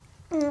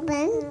You're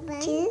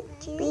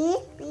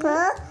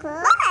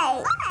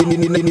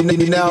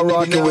now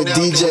rocking with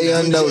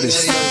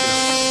DJ-Unnoticed.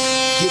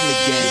 Get in the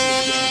game.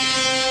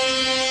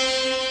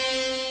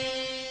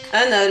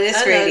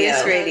 Unnoticed Radio.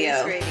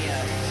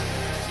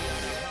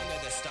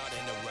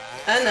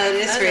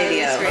 Unnoticed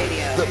Radio.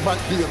 That might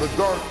be in a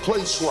dark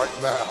place right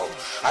now.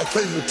 I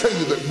came to tell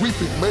you that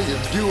weeping may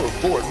endure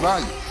for a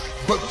night,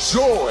 but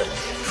joy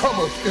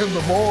cometh in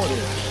the morning.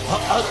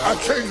 I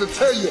came to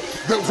tell you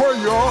that where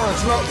you are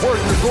is not where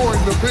you're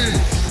going to be.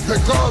 That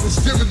God has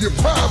given you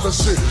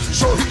privacy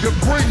so He can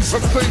bring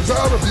some things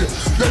out of you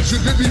that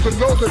you didn't even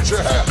know that you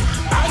had.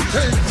 I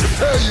came to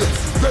tell you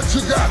that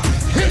you got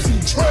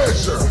hidden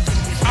treasure.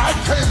 I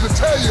came to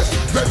tell you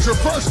that your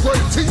first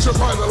grade teacher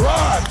might have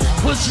lied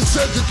when she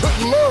said you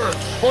couldn't learn,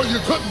 or you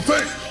couldn't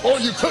think,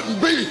 or you couldn't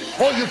be,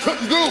 or you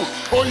couldn't do,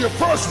 or your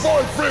first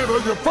boyfriend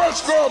or your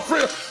first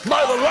girlfriend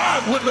might have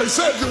lied when they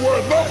said you were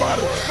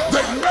nobody.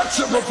 They met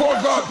you before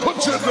God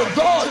put you in the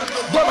dark,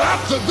 but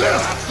after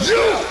this,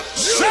 you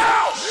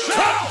shall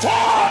come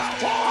forth.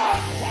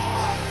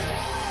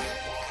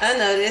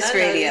 Unnoticed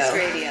Radio.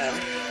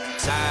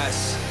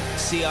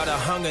 See all the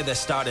hunger that's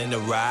starting to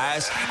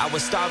rise. I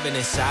was starving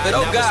inside, but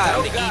now it's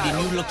time to eat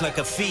and you look like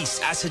a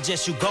feast. I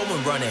suggest you go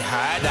and run and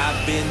hide.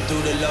 I've been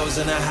through the lows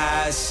and the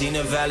highs, seen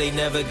a valley,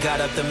 never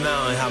got up the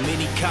mountain. How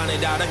many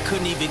counted out, I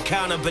couldn't even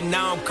count them. But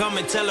now I'm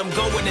coming, tell them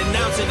go and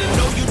announce it. And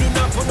no, you do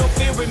not put no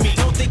fear in me.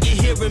 Don't think you're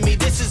hearing me,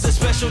 this is a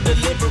special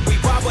delivery.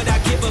 Why would I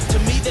give up to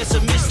me? That's a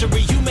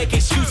mystery. You make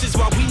excuses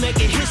while we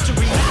making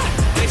history.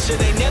 Make sure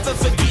they never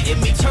forgetting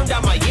me. Turned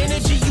out my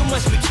energy, you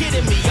must be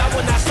kidding me. I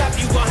will not stop,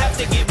 you gon' have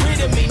to get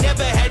rid of me.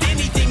 Never had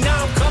anything,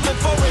 now I'm coming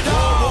for it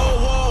all.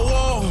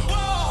 Whoa.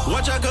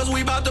 Watch out, cause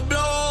we about to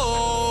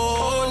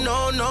blow.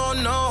 No.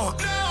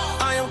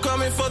 I am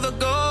coming for the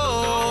gold.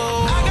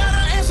 I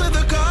gotta answer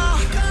the call.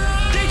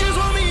 They just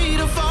want me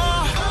to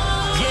fall.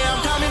 Yeah,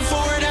 I'm coming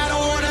for it. I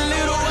don't want a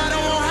little, I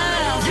don't want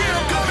half. Yeah,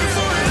 I'm coming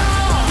for it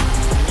all.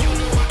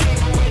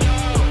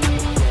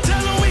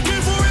 Tell them we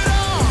came for it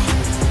all.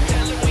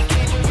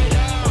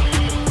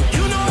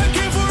 You know I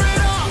came for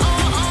it all.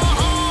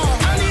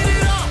 I need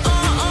it all.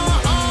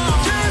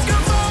 Just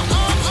come for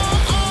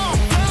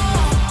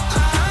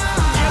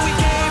yeah, we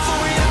came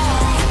for it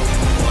all.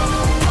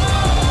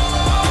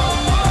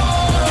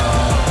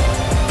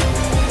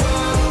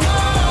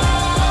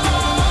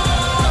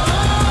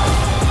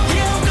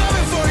 Yeah, I'm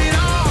coming for it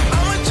all.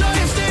 I'm a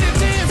giant standing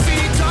 10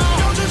 feet tall.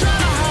 Don't you try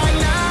to hide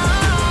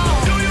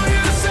now. Do you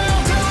hear the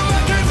sound? Tell them I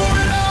came for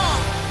it all.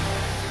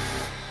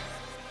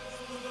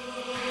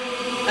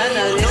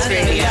 Unnoticed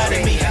Radio.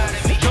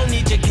 Don't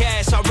need your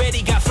gas,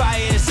 already got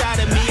fire inside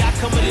of me. I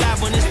come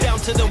alive when it's down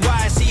to the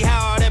wire. See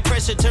how all that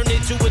pressure turned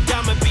into a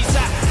diamond piece.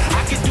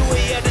 I can do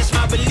it, yeah, that's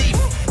my belief.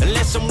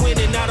 Unless I'm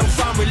winning, I don't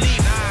find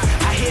relief.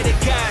 I hear the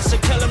guys, so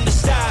tell them to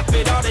stop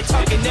it. All they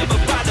talking never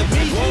bother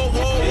me.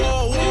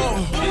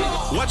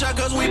 Whoa. Watch out,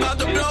 cause we about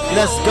to blow.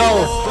 Let's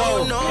go.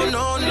 No.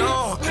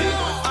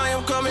 I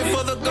am coming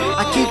for the gold.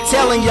 I keep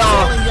telling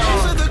y'all,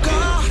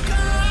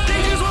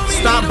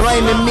 stop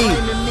blaming me.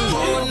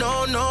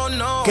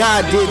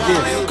 God did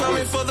this.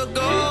 Coming for the gold.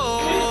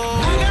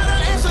 I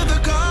gotta answer the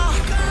call.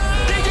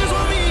 They just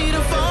want me to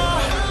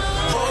fall.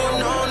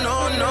 No.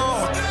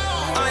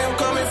 I am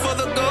coming for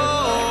the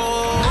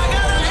gold. I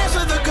gotta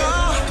answer the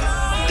call.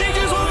 They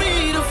just want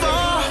me to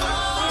fall.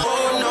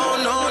 No.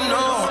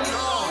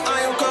 I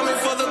am coming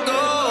for the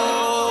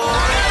gold.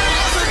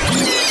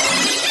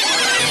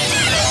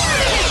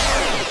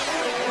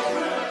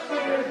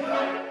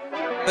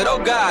 But oh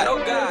God.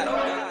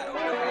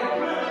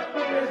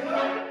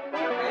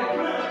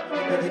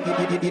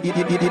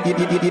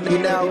 You're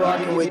now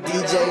rocking with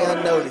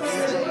DJ-Unnoticed.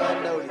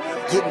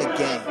 Get in the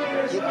game.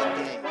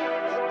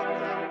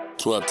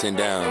 12, 10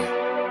 down.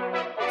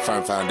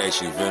 Firm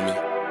foundation, you feel me?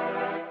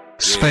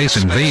 Space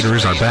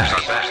Invaders are back.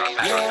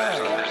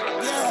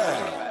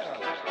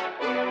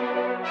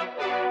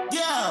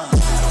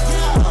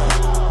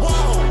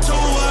 Whoa. 2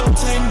 up,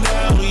 10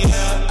 down,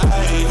 yeah.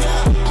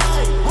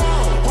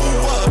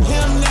 Who up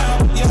him now,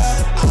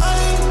 yeah.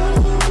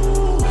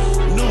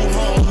 New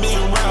home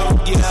in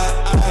route, yeah.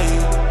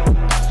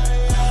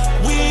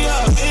 We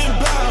up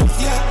inbound,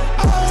 yeah.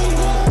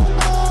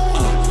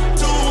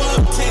 2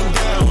 up, 10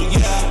 down,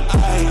 yeah.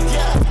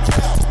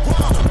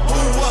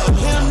 Who up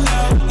him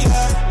now,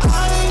 yeah.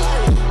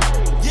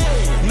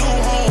 New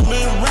home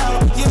in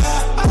route,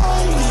 yeah.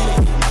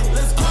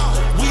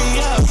 We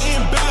up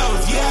inbound,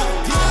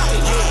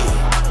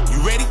 yeah. You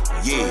ready?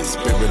 Yeah,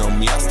 spirit on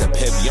me, I step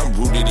heavy. I'm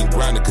rooted and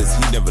grounded cause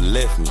he never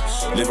left me.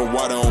 Living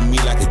water on me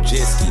like a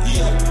jet ski.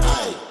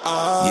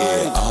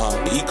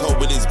 He cold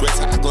with his grace.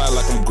 I glide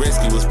like I'm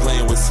Gretzky. Was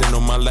playing with sin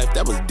on my life,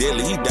 that was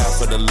deadly. He died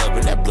for the love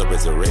and that blood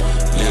resurrected.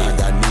 Now I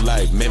got new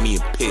life, met me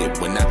in pit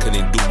when I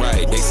couldn't do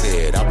right. They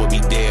said I would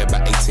be dead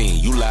by 18.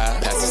 You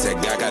lied. Pastor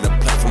said God got a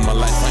plan for my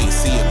life. I ain't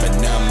see it, but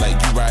now I'm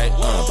like, you right.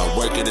 By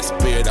work of the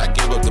spirit, I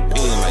gave up the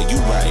pen. Like you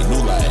right,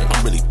 new life.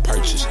 I'm really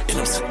purchased and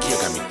I'm secure.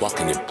 Got me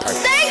walking in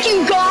purpose. Thank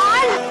you,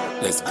 God.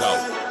 Let's go.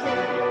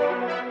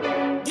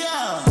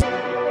 Yeah.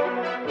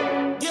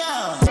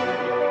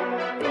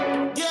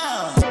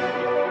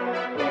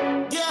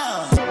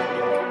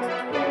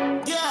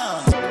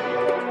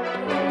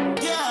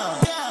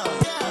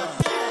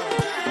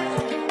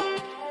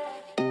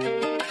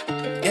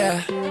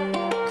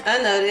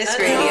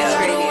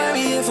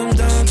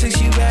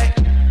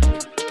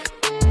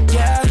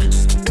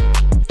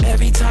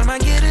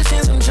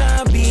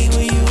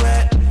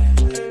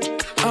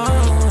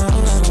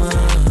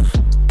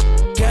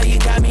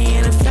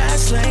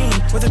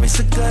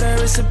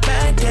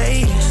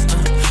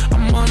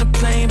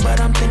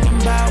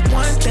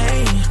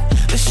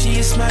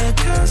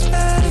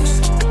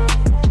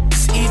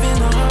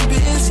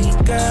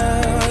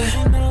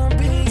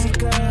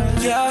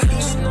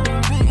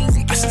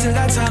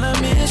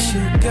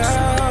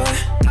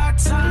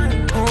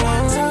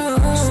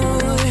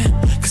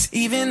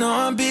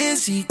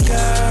 busy,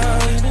 girl.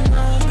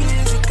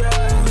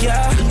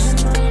 Yeah,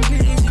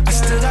 I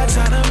still got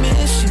time to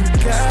miss you,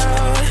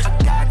 girl.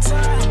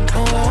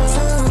 Oh,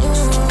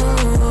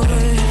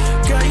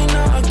 girl, you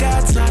know I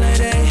got time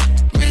today.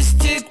 Wrist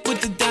tick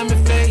with the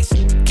diamond face.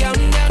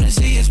 Counting down to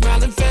see your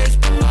smiling face.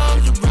 Put my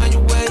arms around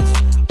your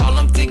waist. All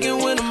I'm thinking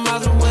when I'm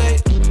miles away.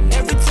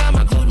 Every time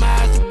I close my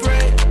eyes to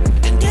pray.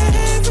 And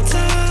every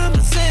time I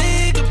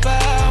say goodbye,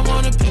 I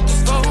wanna pick the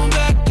phone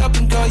back up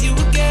and call you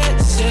again.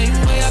 The same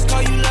way I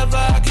call you lover,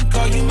 I can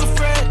call you my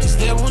friend. Cause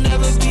there will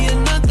never be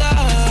another.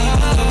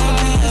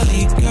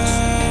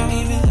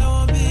 Even though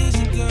I'm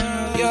busy,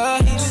 girl. Yeah,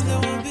 even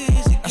though I'm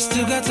busy, girl. I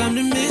still got time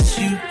to miss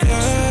you,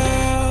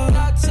 girl.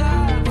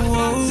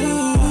 Whoa.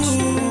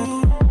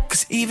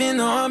 Cause even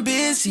though I'm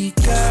busy,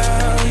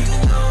 girl.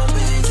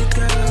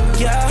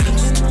 Yeah,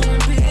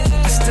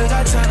 I still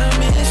got time to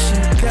miss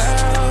you,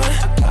 girl.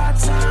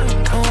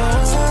 Oh,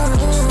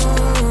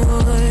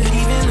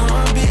 even though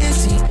I'm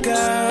busy,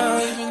 girl.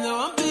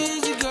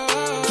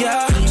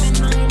 Yeah,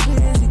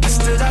 I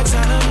still got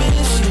time to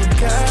miss you,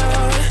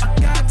 girl.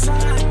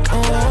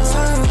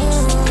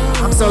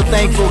 I'm so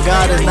thankful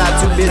God is not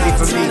too busy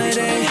for me,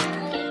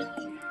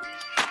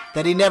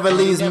 that he never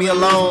leaves me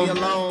alone,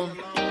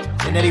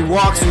 and that he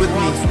walks with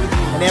me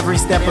in every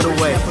step of the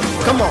way.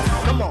 Come on,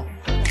 come on.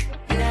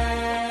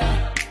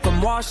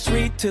 From Wall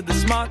Street to the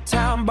small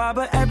town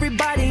barber,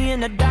 everybody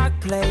in a dark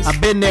place. I've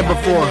been there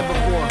before.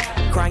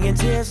 Crying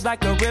tears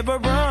like a river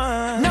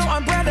run. No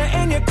umbrella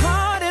and you're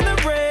caught in the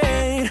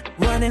rain.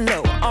 Running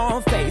low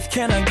on faith,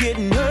 can I get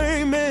an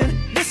amen?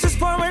 This is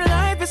for when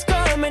life is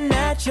coming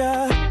at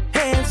ya.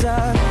 Hands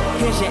up,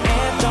 here's your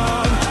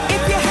anthem.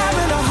 If you're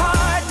having a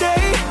hard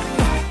day,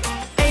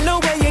 ain't no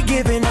way you're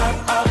giving up,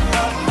 up,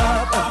 up,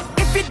 up, up.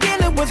 If you're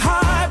dealing with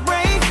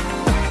heartbreak,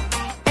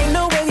 ain't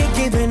no way you're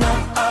giving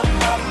up, up,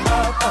 up,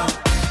 up, up.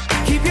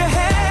 Keep your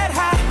head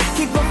high,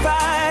 keep on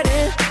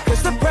fighting,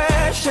 cause the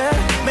pressure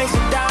makes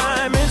it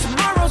diamonds.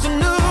 Tomorrow's a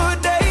new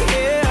day,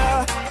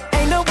 yeah.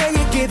 Ain't no way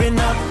you're giving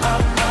up,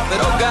 up, up. But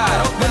oh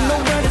God, when the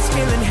world is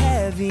feeling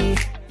heavy,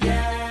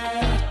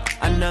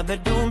 another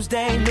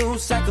doomsday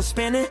news cycle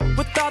spinning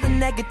with all the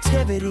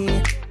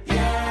negativity.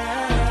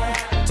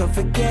 Yeah. Don't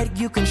forget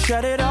you can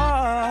shut it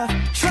off.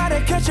 Try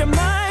to catch your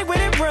mind when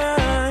it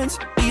runs.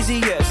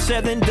 Easier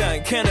said than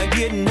done. Can I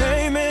get an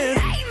amen?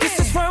 This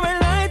is for when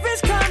life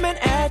is coming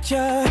at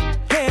ya.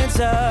 Hands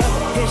up,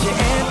 here's your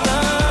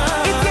anthem.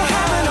 If you're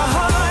having a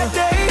hard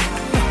day,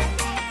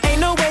 ain't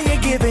no way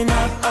you're giving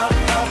up, up,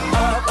 up,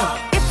 up, up.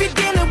 If you're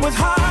dealing with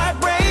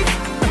heartbreak,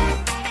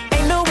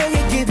 ain't no way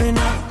you're giving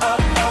up,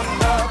 up, up,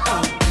 up,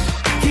 up.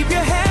 Keep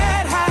your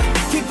head high,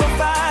 keep on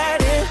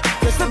fighting,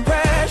 cause the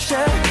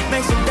pressure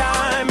makes it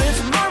diamonds.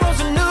 Tomorrow's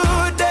a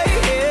new day,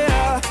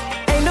 yeah.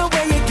 Ain't no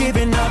way you're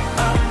giving up,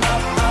 up,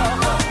 up,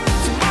 up, up.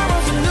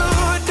 Tomorrow's a new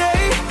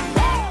day.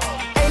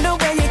 Ain't no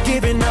way you're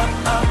giving up,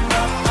 up,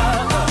 up,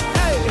 up, up.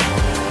 Hey.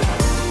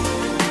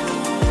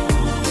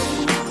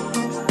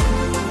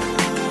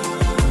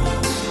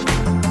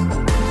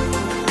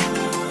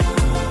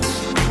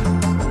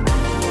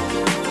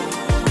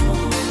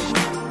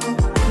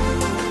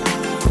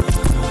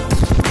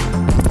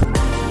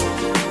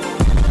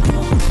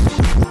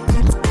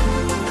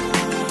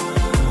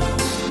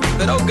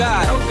 But oh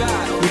God,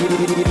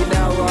 You're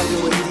now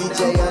rocking with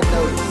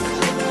DJ-Unnoticed.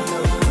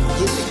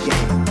 Get the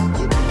game.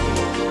 Get the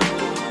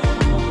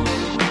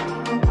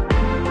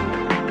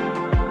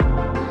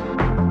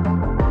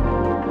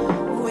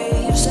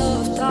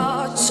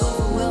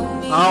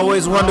I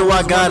always wonder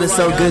why God is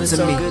so good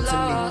to me.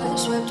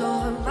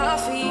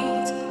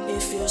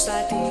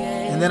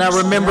 And then I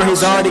remember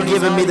he's already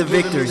given me the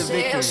victory.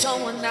 There's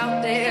someone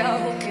out there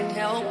who can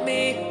help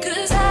me,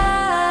 cause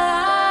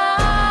I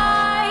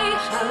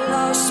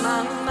lost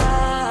my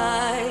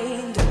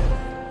mind.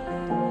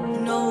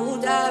 No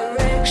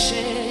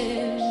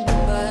direction,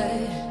 but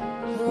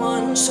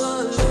one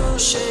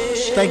solution.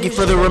 Thank you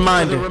for the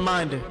reminder. I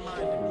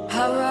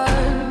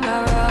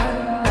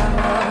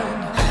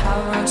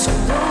run to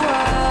the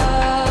one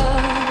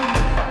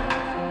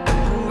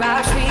who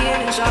wraps me in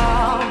his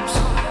arms,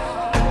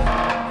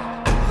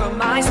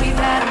 reminds me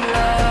that I'm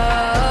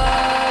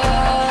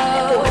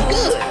loved.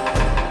 good.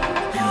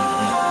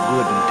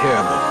 Good and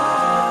terrible.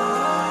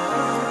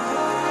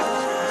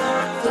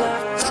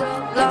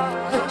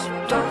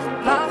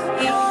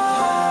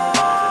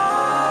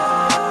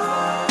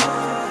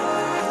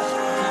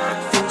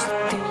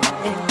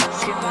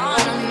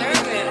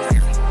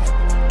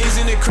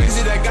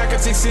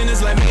 Take sinners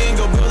like me and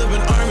go build up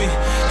an army.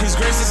 His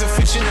grace is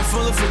sufficient and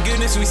full of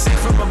forgiveness. We sing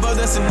from above,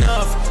 that's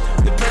enough.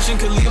 Depression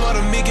could leave all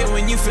to make it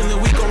when you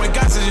feeling weak or when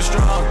God says you're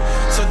strong.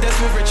 So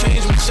desperate for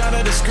change, we shout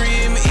out to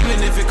scream,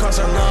 even if it costs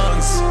our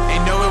lungs.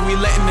 Ain't no way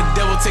we letting the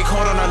devil take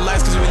hold on our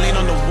lives, cause we lean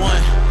on the one.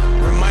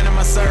 Reminding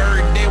myself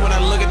every day when I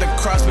look at the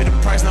cross, pay the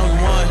price, now we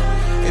won.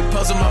 It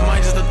puzzled my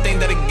mind just to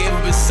think that it gave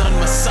up his son,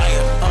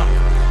 Messiah.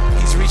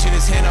 He's reaching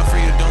his hand out for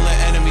you, don't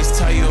let enemies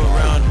tie you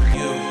around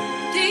you.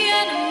 The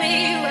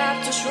enemy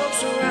wrapped his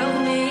ropes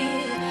around me.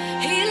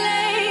 He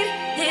laid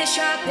his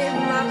trap in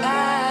my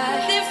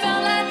path. It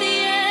felt like the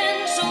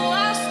end, so I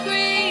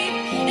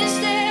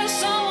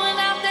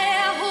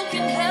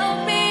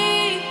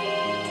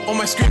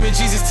screaming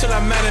Jesus till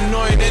I'm mad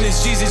annoyed. Then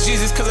it's Jesus,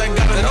 Jesus, cause I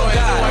got annoyed.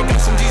 Oh, I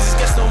got some Jesus,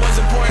 guess no one's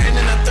important. And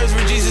then I thirst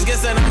for Jesus,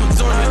 guess that I'm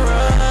absorbing. I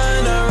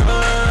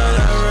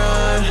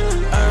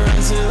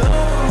run to the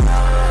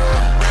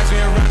wraps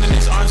me around in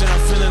these arms and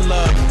I'm feeling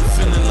loved,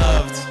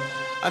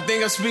 I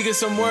think I'm speaking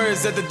some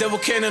words that the devil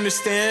can't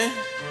understand.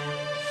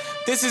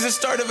 This is the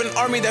start of an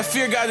army that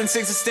fear God and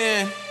takes a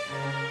stand.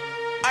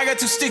 I got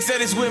 2 sticks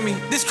that is with me,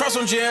 this cross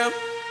on jam.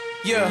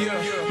 Yeah,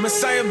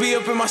 Messiah be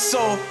up in my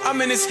soul, I'm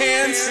in his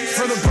hands.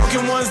 For the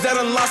broken ones that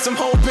have lost some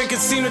hope and can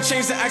seem to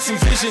change the action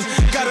vision.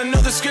 Gotta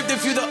know the script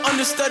if you the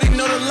understudy,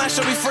 know the last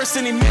shall be first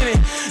any minute.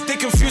 They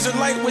confuse the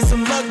light with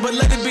some luck, but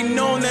let it be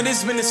known that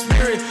it's been the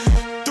spirit.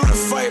 Through the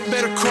fight,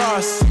 better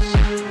cross.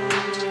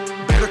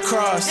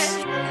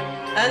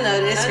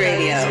 Unnoticed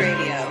Radio. Unnoticed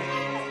Radio.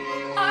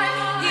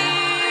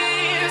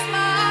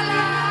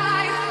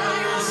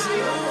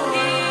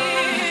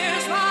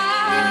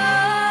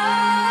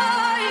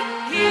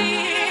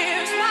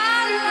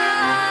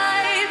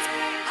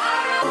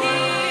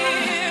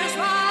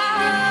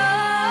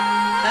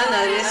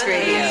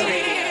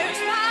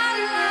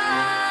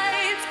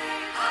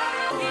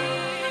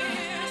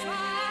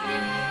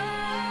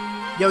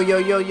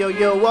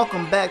 Yo,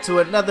 welcome back to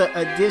another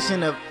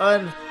edition of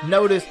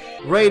Unnoticed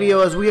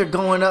Radio as we are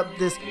going up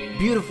this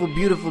beautiful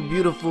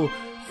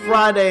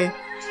Friday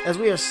as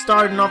we are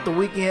starting off the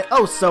weekend.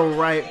 Oh, so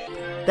right.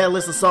 That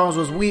list of songs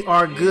was We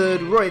Are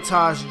Good, Roy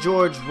Tosh,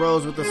 George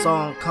Rose with the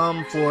song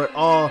Come For It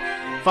All,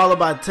 followed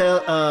by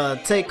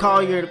Tay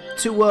Collier,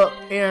 2 Up,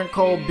 Aaron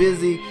Cole,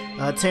 Busy,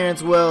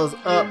 Terrence Wells,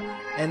 Up,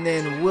 and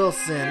then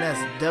Wilsxn, that's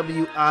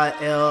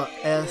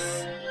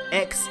WILSXN,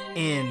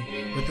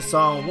 with the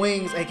song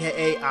Wings,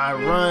 aka I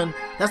Run.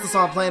 That's the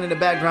song playing in the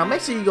background.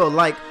 Make sure you go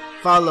like,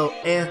 follow,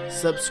 and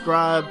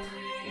subscribe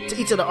to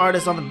each of the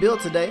artists on the bill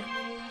today.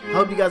 I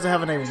hope you guys are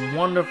having a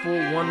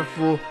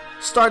wonderful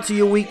start to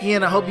your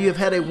weekend. I hope you have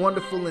had a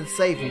wonderful and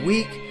safe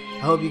week.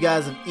 I hope you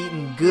guys have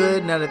eaten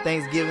good now that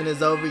Thanksgiving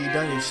is over. You've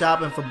done your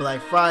shopping for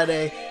Black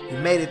Friday. You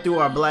made it through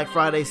our Black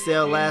Friday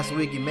sale last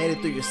week. You made it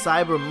through your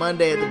Cyber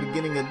Monday at the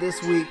beginning of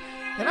this week.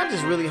 And I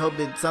just really hope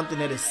that something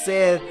that is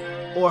said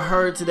or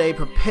heard today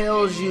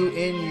propels you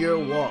in your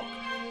walk.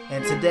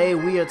 And today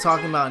we are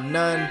talking about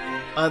none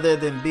other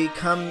than being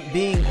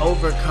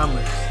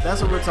overcomers.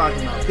 That's what we're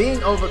talking about. Being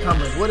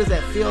overcomers. What does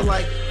that feel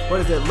like? What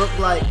does it look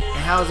like?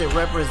 And how is it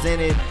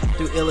represented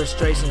through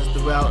illustrations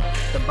throughout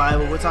the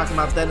Bible? We're talking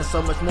about that and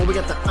so much more. We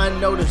got the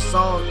unnoticed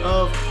song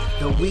of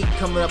the week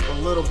coming up a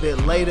little bit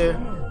later.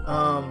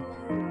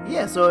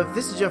 So if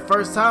this is your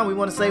first time, we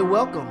want to say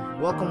welcome.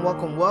 You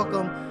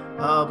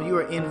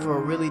are in for a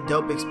really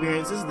dope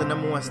experience. This is the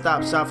 #1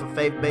 stop shop for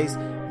faith-based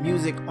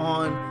music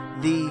on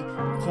the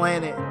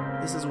planet.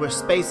 This is where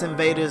space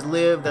invaders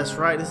live. That's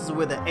right. This is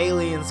where the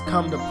aliens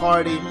come to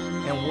party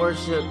and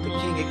worship the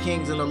King of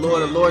Kings and the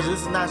Lord of Lords. If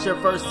this is not your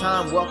first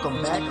time,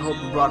 welcome back. I hope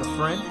you brought a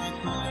friend.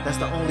 That's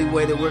the only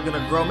way that we're going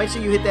to grow. Make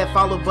sure you hit that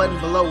follow button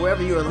below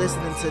wherever you are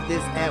listening to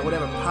this at,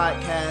 whatever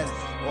podcast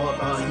or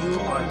you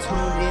are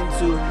tuned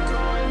into.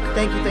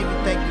 Thank you for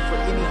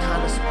any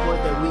kind of support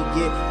that we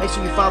get. Make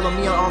sure you follow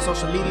me on all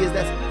social medias.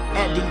 That's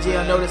at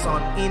DJ-Unnoticed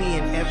on any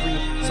and every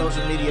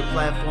social media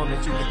platform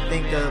that you can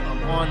think of.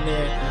 I'm on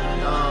there.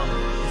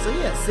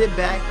 Sit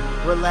back,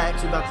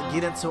 relax. We're about to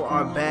get into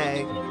our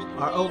bag,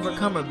 our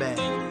overcomer bag.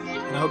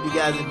 And I hope you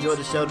guys enjoyed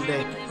the show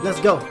today. Let's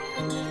go.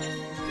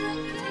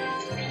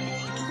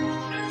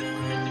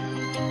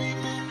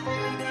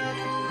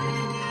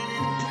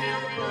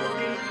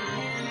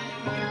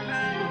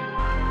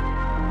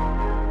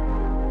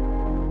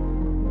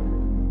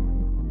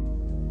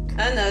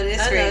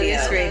 Unnoticed Radio.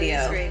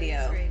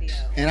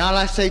 And all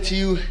I say to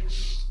you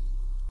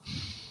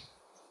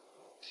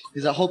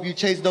is I hope you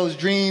chase those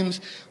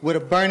dreams with a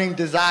burning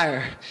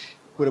desire.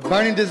 With a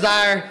burning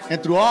desire,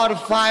 and through all the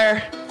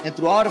fire, and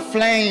through all the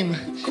flame,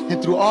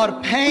 and through all the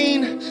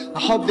pain, I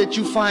hope that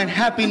you find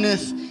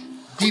happiness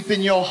deep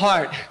in your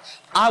heart.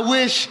 I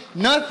wish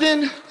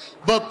nothing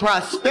but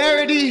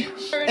prosperity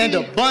and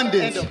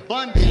abundance in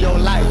your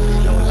life.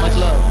 Much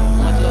love.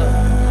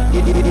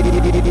 You're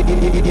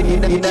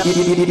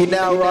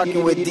now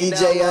rocking with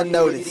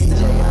DJ-Unnoticed.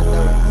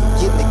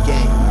 Get in the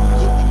game.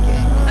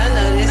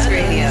 Unnoticed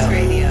Radio.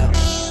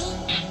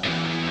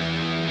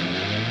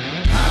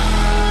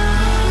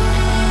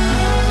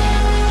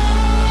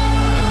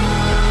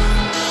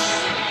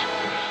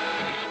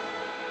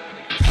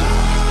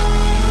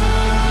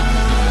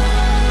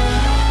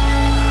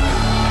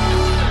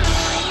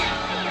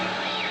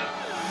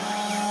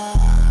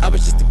 I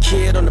was just a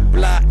kid on the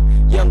block,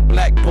 young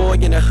black boy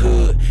in the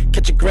hood,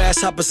 catching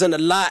grasshoppers in the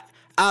lot.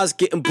 I was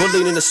getting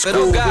bullied in the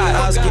school.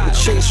 I was getting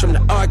chased from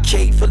the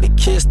arcade. Fully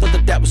kids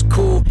thought that was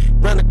cool.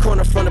 Round the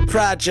corner from the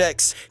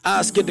projects, I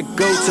was scared to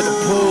go to the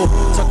pool.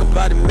 Talk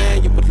about it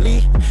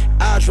manually,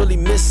 I was really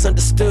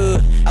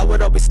misunderstood. I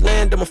would always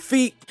land on my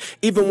feet,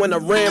 even when I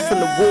ran from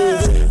the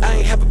wolves. I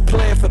ain't have a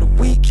plan for the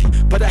week,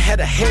 but I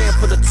had a hand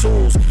for the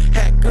tools.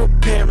 Had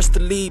good parents to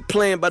lead,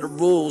 playing by the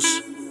rules.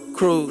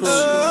 Cruise.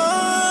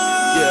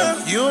 Yeah.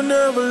 You'll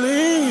never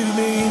leave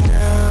me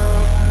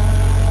now.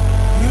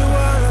 You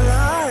are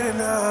alive.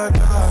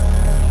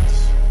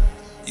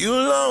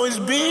 You'll always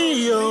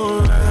be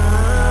around.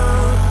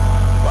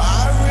 What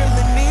I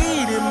really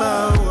need in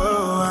my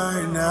world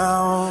right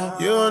now.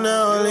 You'll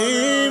never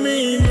leave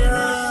me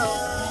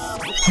now.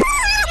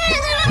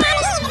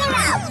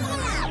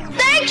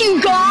 Thank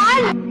you,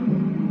 God!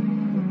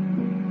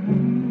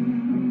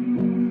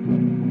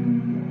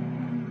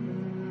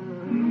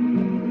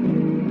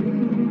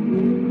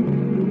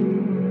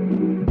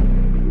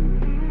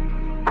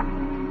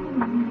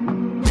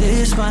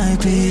 This might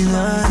be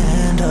the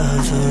end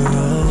of the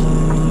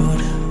road,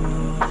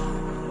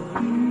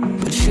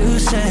 but you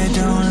said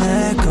don't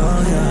let go.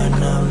 You're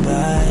not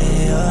by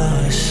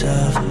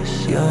yourself.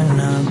 You're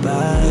not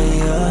by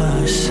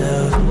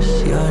yourself.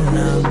 You're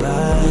not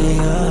by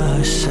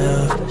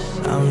yourself.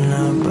 I'm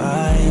not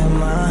by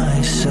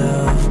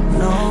myself.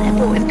 No, that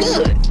boy's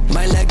good.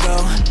 Might let go.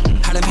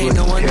 How to pay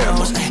no one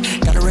knows.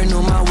 Gotta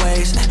renew my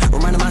ways.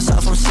 Reminding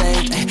myself I'm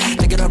saved.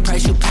 Think of the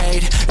price you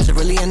paid. Is it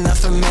really enough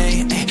for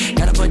me?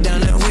 Gotta put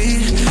down that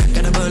weed.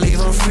 Gotta believe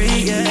I'm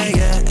free. Yeah,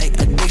 yeah.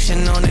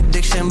 Addiction on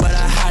addiction, but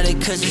I hide it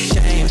 'cause it's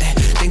shame.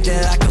 Think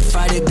that I could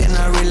fight it, then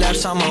I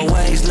relapse on my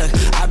ways. Look,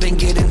 I've been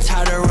getting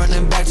tired of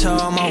running back to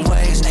all my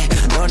ways.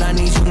 Lord, I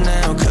need you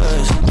now,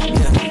 'cause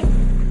yeah.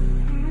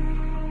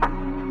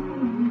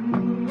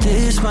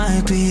 This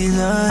might be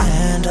the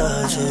end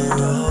of the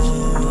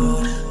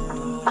road,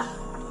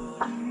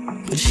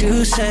 but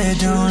you said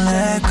don't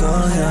let go.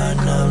 You're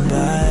not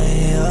by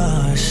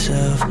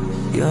yourself.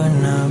 You're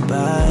not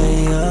by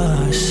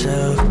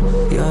yourself.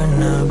 You're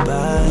not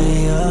by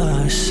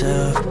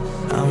yourself.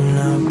 I'm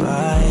not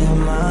by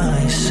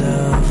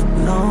myself.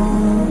 No,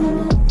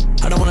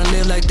 I don't wanna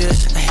live like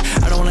this.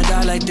 I don't wanna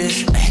die like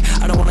this.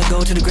 I don't wanna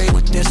go to the grave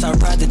with this.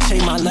 I'd rather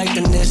take my life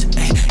than this.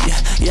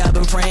 Yeah, I've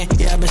been praying.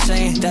 Yeah, I've been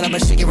saying that I've been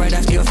shaking right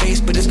after your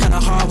face, but it's kinda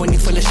hard when you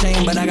feel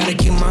ashamed. But I gotta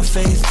keep my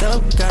faith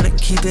up. Gotta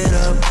keep it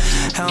up.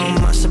 How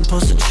am I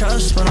supposed to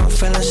trust when I'm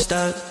feeling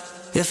stuck?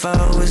 If I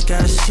always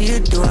gotta see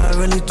it, do I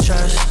really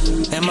trust?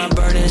 And my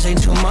burdens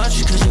ain't too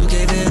much 'cause you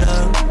gave it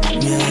up.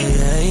 Yeah,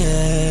 yeah,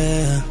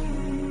 yeah.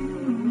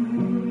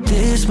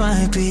 This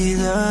might be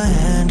the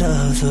end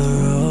of the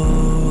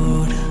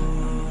road,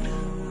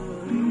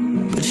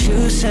 but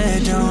you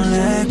said don't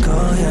let go.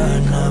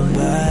 You're not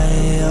by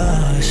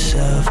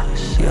yourself.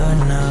 You're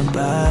not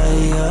by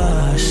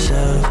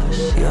yourself.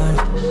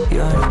 You're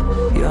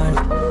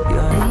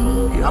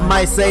I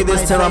might say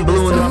this till I'm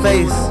blue in the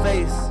face,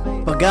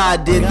 but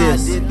God did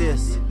this.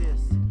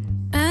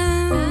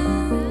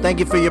 Thank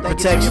you for your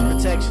protection.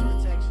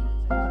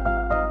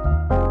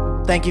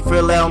 Thank you for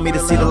allowing me to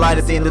see the light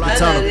at the end of the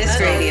tunnel.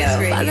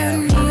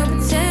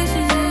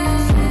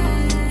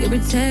 Your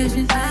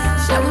protection,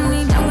 shower me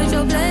down with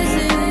your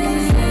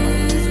blessings,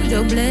 with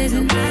your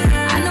blessing.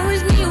 I know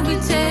it's me you'll be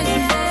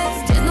testing.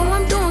 Just know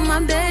I'm doing my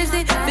best.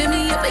 Fill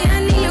me up and I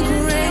need your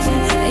correction.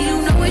 And you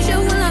know it's your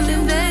will I'm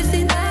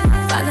investing.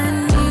 Father, I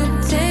need your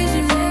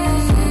protection,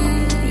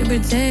 your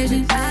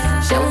protection.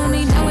 Shower me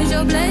down with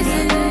your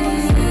blessings,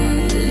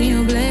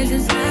 your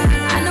blessings.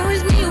 I know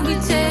it's me you'll be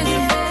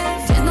testing.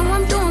 Just know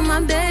I'm doing my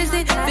best.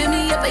 Fill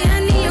me up and I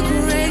need your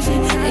correction.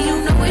 And you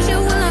know it's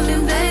your will I'm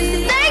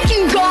investing. Thank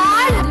you,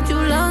 God! That you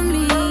love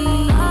me,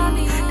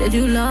 that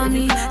you love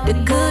me. The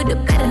good, the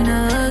bad, and the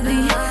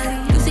ugly.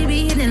 You see me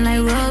hitting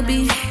like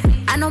rugby.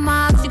 I know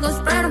my ops, you gon'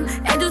 spread them.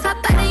 Angels hop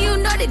out and you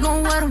know they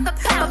gon' wet them.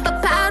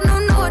 But I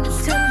don't know what to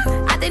tell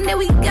them. I think that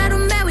we got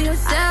them mad with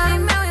yourself.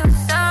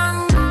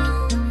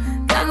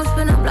 God gon'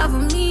 spin a block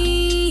for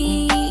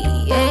me,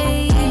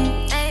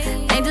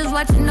 yeah. Angels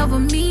watching over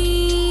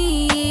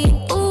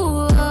me.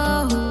 Ooh,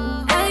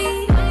 ay.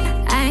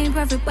 I ain't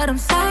perfect, but I'm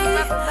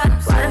safe.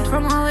 Riding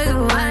from my way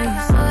away.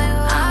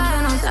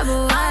 I'm on top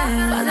of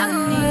wire. But I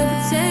need your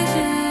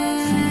protection,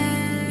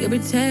 your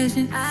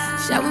protection.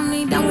 Shower me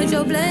down with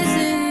your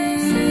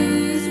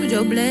blessings, with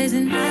your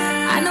blessing.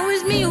 I know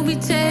it's me you'll be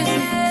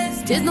testing.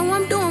 Just know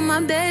I'm doing my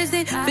best.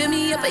 Fill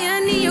me up and I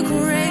need your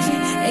correction.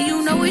 And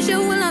you know it's your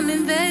will I'm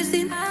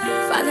investing.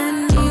 Father, I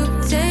need your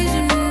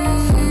protection,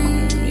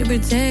 your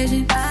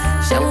protection.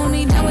 Shower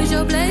me down with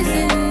your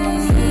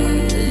blessings,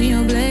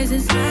 your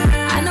blessings.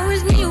 I know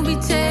it's me you'll be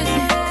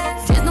testing.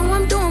 Just know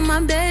I'm doing my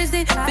best.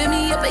 Fill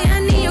me up and I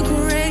need your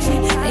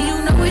correction. And you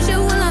know it's your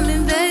will I'm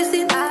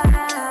investing.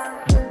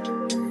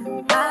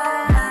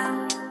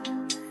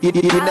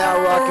 You're now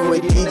rocking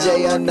with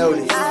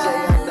DJ-Unnoticed.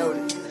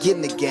 Get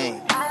in the game.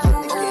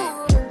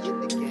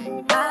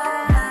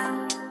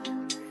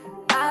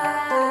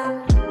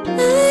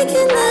 I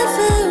can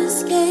never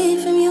escape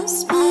from your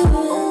spirit.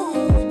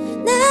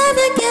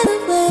 Never get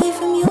away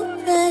from your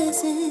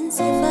presence.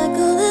 If I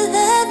go to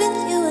heaven,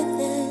 you are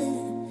there.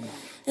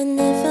 And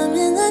if I'm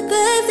in the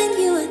grave, then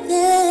you are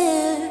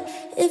there.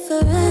 If I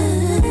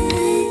ride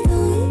the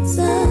wings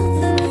of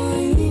the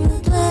morning,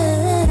 I'll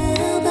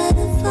dwell by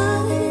the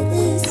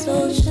farthest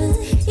oceans.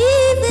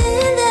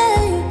 Even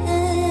there your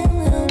hand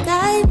will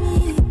guide me,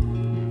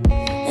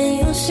 and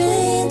your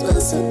strength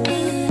will support.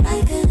 I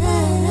could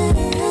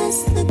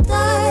ask the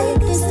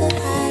darkness to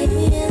hide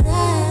me, and I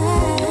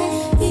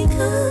could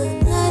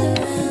not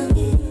around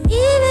me.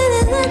 Even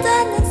in the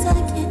darkness, I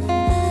can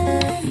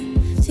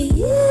hide to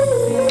you.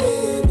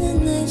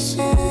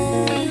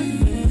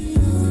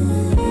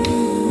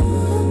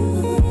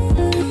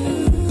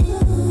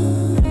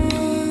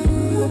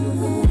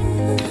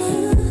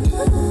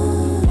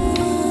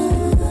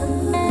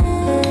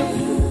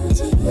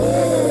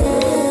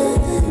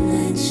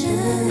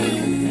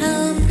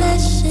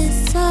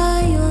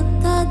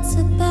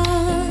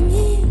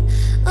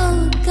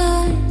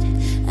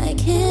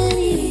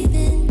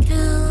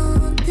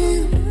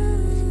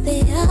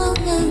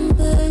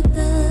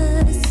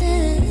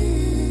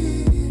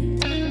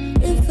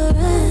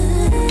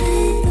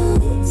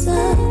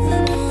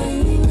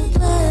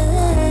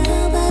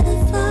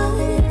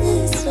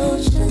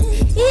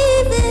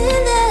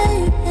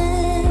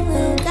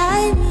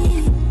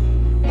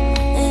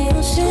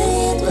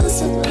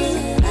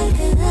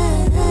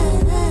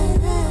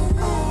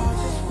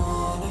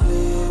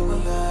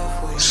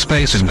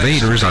 Space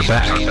Invaders are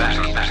back.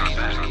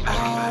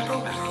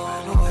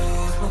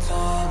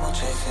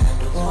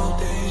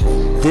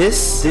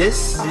 This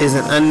is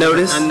an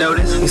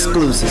unnoticed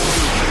exclusive.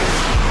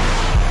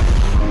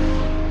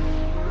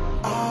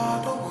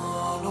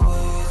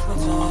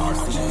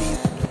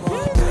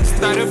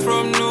 Started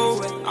from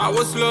nowhere, I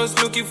was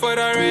lost looking for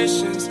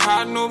directions.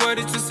 Had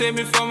nobody to save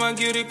me from my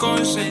guilty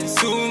conscience.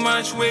 Too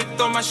much weight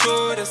on my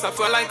shoulders, I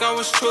felt like I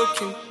was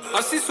choking. I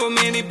see so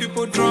many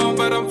people drown,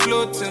 but I'm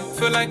floating.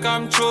 Feel like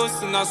I'm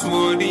chosen, I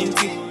swore in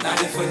tea. Now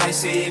they feel like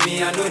say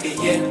me, I know they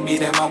hear. Me,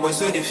 them, I was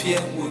so they fear.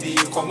 Would you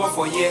come up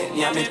for yeah?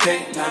 Yeah, me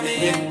pay, now me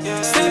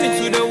here. Stand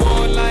me to the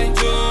wall like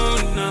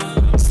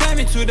Jonah. Stand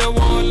me to the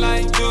wall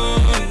like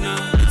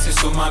Jonah. It's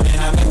so my man,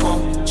 I make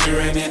up.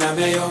 Chire me na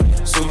me yo.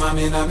 So my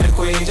man, I make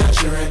way.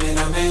 Chire me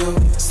na me yo.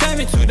 Stand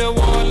me to the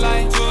wall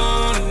like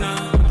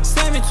Jonah.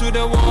 Stand me to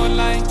the wall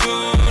like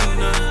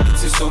Jonah.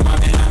 It's so my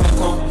man, I make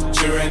up.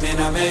 Chire me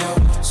na me yo.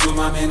 So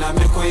my man, I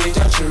make way.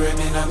 Chire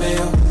me na me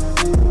yo.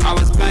 I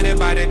was blinded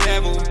by the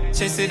devil,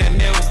 chasing the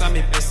nails. Now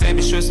me percent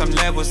me show some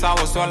levels. I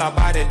was all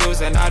about the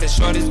dose and now the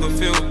shorties go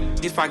feel.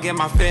 If I get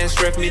my fans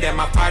strip me, then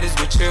my parties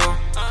go chill.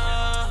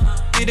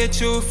 Be the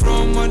chill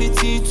from money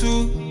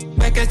to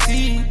make a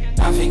tea.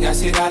 I think I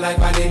see that like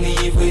but they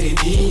leave with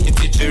it be. If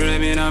teacher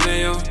me na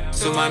me yo,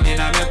 so my man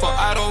I make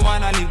I don't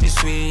wanna leave this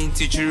swing.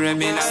 Teacher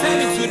me na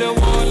stand me to the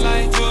wall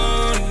like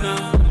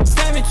Jonah.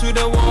 Stand me to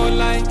the wall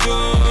like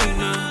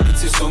Jonah.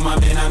 It's so my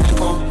man I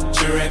make up.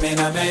 Chire me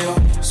na me yo.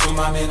 So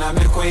my man I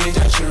make way.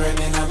 Chire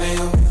me na me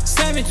yo.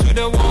 Stand me to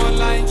the wall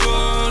like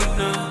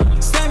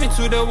Jonah. Stand me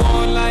to the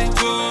wall like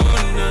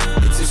Jonah.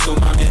 It's so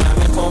my man I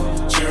make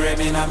up. Chire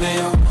me na me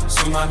yo.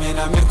 So my man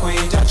I make way.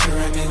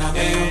 Chire me na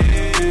me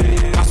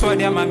yo. I saw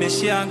them, I'm a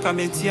shian, come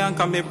a tian,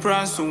 come a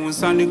prank, so when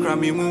Sunday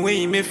crammy, when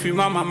we me free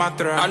mama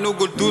matra. I no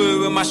go do it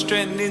with my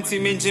strength,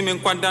 into me, Jim and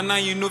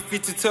Quandana, you know,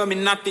 fit to tell me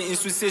nothing, in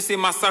Swiss,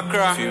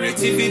 massacre.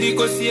 Creativity,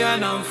 go see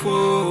an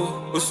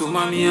amfo. Also,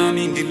 mammy, I'm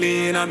in the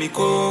lane, I'm a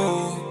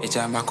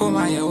Echa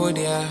Makoma,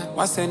 Yawodia,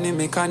 what's the name,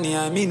 Mekani,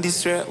 I'm in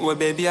distress, where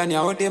baby, and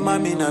Yawode,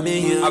 mammy, I'm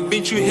here. I've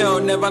been through hell,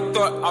 never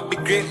thought I'd be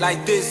great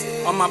like this.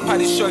 On my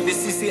party shot, the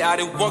CC, I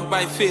did walk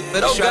by faith.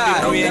 But oh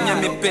God,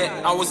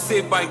 I was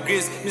saved by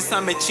grace. Miss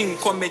I'm a chin,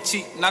 come a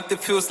cheat, nothing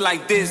feels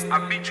like this.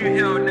 I've been through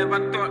hell,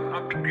 never thought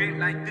I'd be great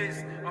like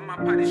this. On my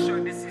party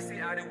shot, the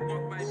CC, I did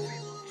walk by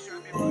faith.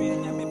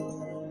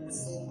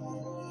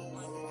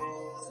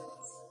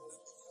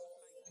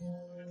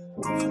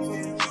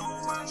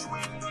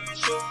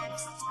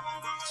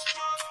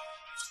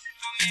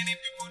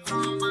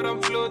 But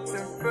I'm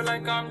floating, feel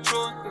like I'm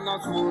choking,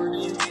 not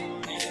worrying.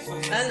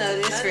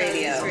 Unnoticed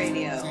Radio.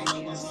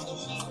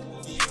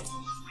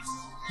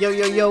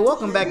 Yo,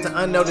 welcome back to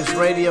Unnoticed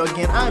Radio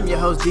again. I'm your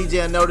host,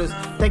 DJ-Unnoticed.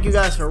 Thank you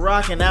guys for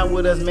rocking out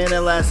with us, man.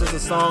 That last is the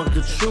song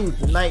The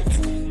Truth, Night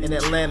in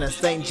Atlanta.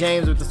 St.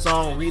 James with the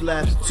song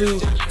Relapse 2.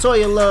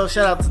 Toyalove,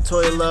 shout out to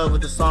Toyalove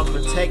with the song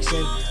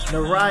Protection.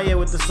 Naraya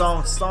with the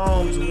song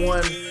Psalms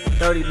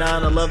 139.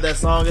 I love that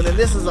song. And then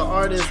this is an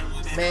artist,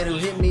 man, who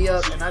hit me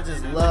up, and I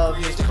just love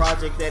his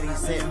project that he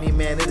sent me,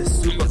 man. It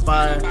is super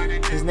fire.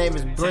 His name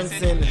is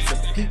Brisen. It's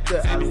a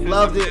pizza. I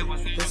loved it.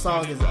 This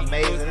song is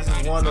amazing. This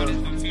is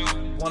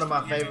one of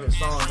my favorite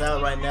songs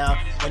out right now,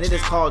 and it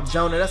is called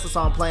JONAH. That's the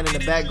song playing in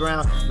the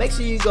background. Make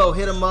sure you go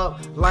hit him up,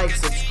 like,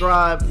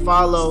 subscribe,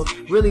 follow.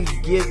 Really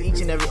give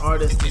each and every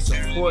artist the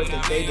support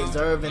that they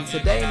deserve. And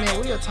today,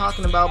 man, we are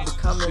talking about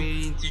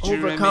becoming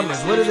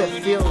overcomers. What does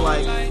it feel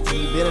like when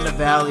you've been in a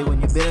valley,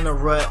 when you've been in a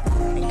rut,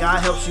 and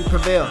God helps you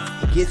prevail?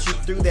 Get you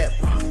through that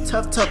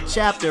tough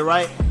chapter,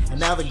 right? And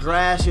now the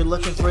grass, you're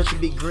looking for it to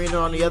be greener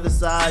on the other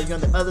side. You're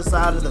on the other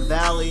side of the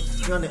valley.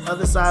 You're on the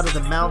other side of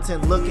the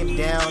mountain looking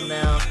down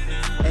now.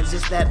 And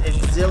just that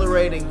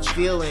exhilarating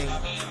feeling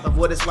of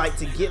what it's like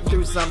to get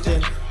through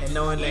something and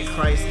knowing that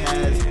Christ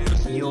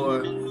has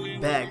your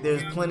back.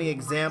 There's plenty of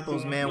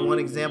examples, man. One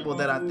example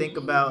that I think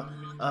about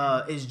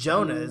is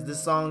JONAH. Is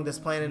this song that's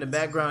playing in the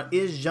background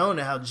is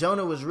JONAH. How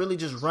JONAH was really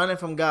just running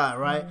from God,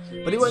 right?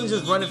 But he wasn't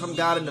just running from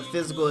God in the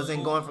physical, as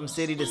in going from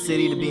city to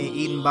city to being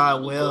eaten by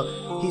a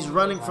whale. He's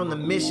running from the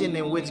mission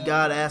in which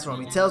God asked for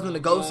him. He tells him to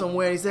go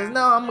somewhere, and he says,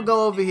 no, I'm gonna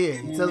go over here.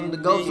 He tells him to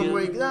go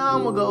somewhere, he goes, no,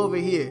 I'm gonna go over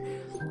here.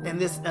 And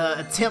this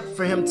attempt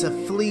for him to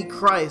flee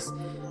Christ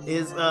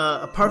is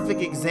a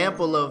perfect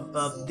example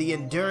of the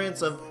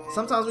endurance of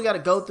sometimes we got to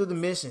go through the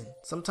mission.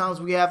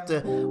 Sometimes we have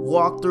to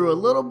walk through a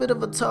little bit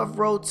of a tough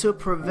road to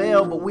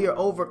prevail, but we are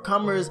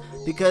overcomers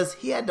because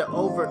he had to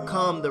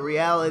overcome the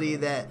reality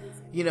that,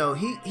 you know,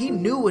 he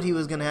knew what he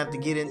was going to have to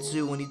get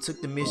into when he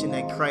took the mission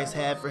that Christ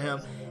had for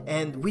him.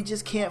 And we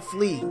just can't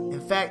flee. In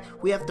fact,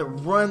 we have to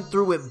run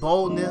through with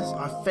boldness.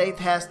 Our faith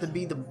has to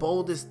be the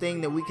boldest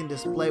thing that we can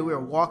display. We are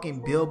walking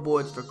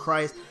billboards for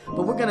Christ.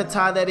 But we're going to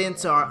tie that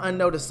into our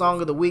Unnoticed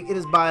Song of the Week. It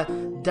is by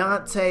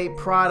Dante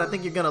Pride. I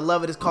think you're going to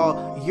love it. It's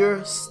called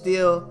You're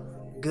Still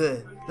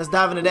Good. Let's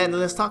dive into that and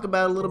let's talk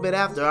about it a little bit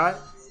after, all right?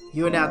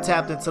 You are now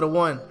tapped into the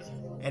one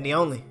and the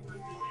only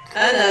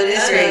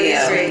Unnoticed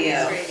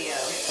Radio.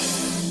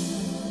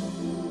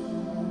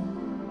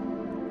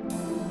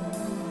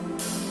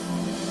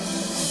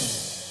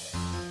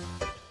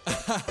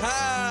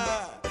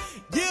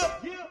 Yeah.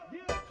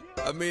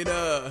 I mean,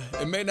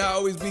 it may not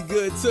always be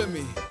good to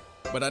me,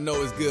 but I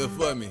know it's good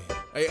for me.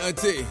 Hey,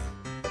 auntie,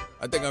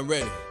 I think I'm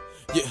ready.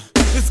 Yeah,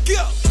 let's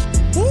go.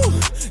 Woo.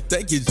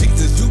 Thank you,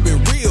 Jesus, you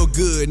been real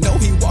good. Know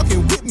he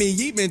walking with me,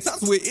 even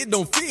times where it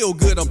don't feel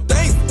good. I'm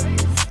thankful.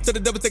 Tell the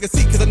devil take a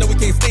seat, cause I know we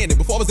can't stand it.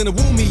 Before I was in the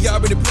womb, he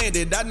already planned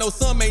it. I know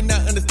some may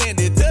not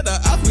understand it. Tell the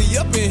odds we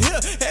up in here,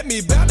 had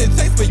me bound and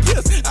chased for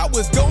years. I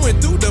was going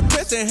through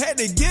depression, had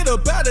to get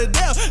up out of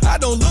there.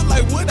 I don't look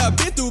like what I've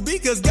been through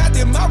because God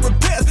did my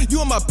repairs.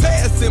 You in my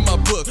past in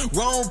my book,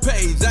 wrong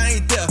page, I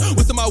ain't there.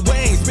 What's in my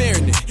way, ain't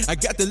sparing it. I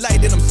got the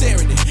light and I'm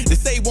sharing it. They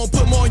say won't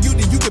put more on you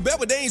than you can bear,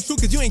 but they ain't true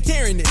cause you ain't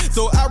carrying it.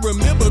 So I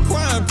remember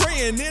crying,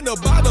 praying in the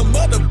bottom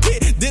of the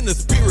pit. Then the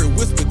spirit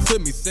whispered to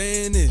me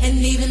saying it.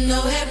 And even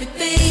though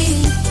everything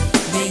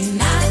may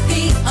not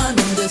be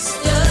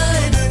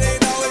understood, it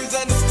ain't always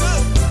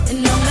understood.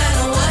 And no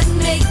matter what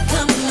may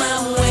come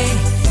my way,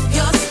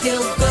 you're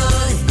still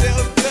good.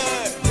 Still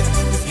good.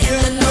 And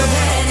I know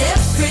that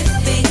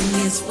everything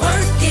is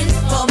working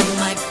for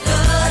my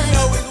good. I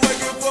know it's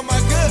working for my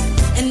good.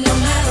 And no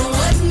matter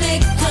what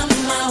may come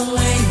my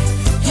way,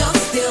 you're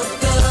still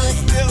good.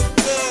 Still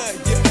good,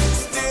 yeah,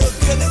 still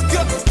good. Let's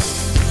go.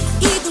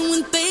 Even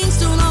when things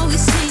don't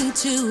always seem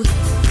to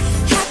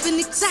happen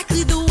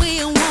exactly the way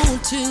I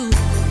want to.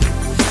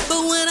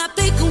 But when I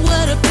think of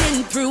what I've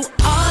been through,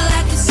 all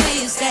I can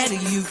say is that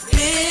you've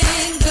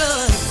been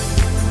good.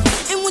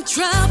 And when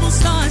trouble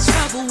starts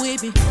trouble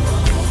with me,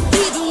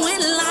 even when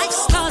life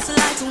starts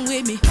liking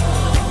with me,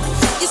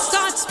 you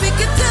start speaking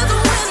to the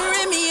winner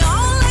in me.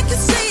 All I can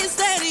say is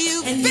that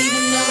you've been good. And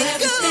even though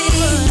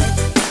everything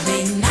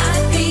may not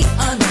be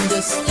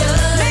understood,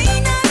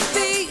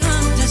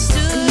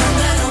 no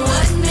matter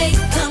what may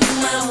come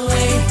my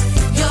way,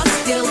 you're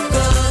still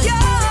good.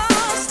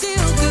 You're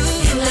still good.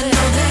 And I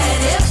know that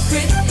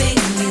everything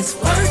is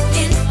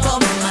working for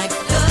my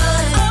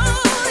good.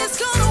 Oh, it's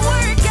gonna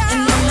work out.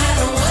 And no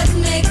matter what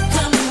may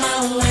come my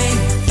way,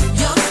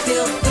 you're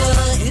still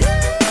good.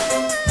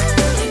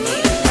 And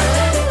even though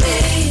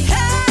everything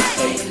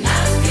may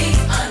not be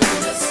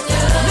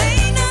understood,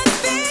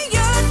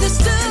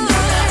 and no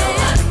matter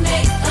what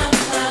may come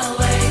my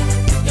way,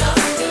 you're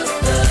still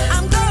good.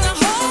 I'm gonna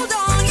hold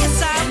on, yes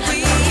I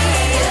will.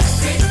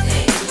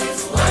 Everything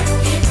is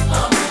working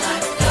for my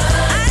good.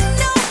 I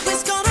know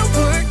it's gonna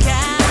work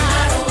out. No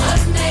matter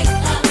what may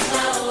come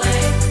my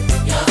way,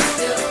 you're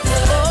still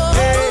good.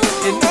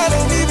 And I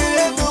don't even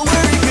have to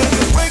worry cause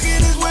it's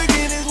working, it's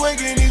working, it's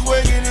working, it's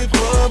working, it's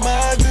for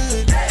my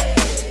good.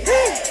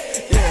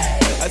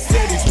 Yeah, I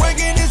said it's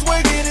working, it's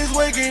working, it's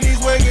working,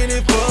 it's working,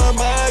 it's for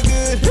my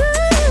good.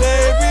 Now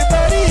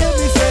everybody help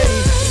me say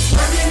it's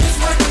working, it's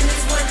working,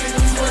 it's working,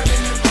 it's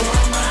working, it's for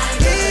my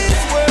good.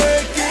 It's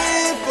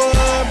working for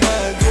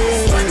my good.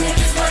 It's working,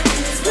 it's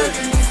working, it's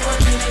working, it's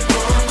working, it's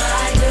for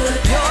my good.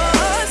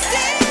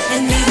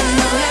 And even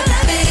though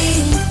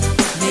everything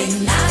may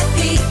not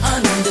be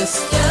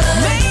understood,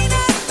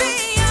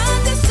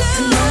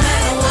 and no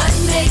matter what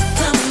may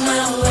come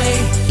my way,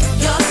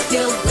 you're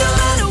still good. No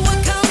matter what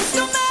goes,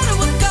 and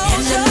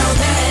I know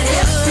that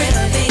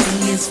everything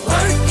is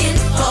working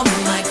for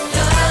my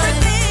good.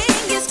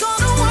 Everything is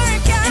gonna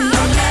work out. And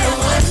no matter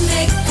what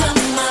may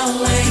come my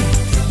way,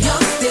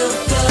 you're still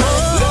good.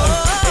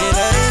 And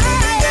I ain't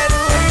even got to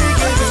worry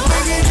cause it's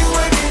working, it's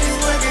working, it's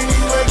working,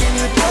 it's working,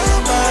 it's for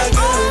my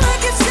good. All I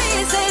can say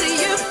is that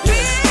you've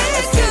been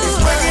It's good.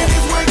 working,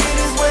 it's working,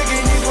 it's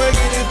working, it's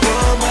working, it's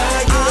for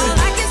my good. All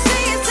I can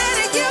say is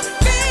that you've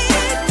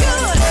been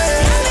good.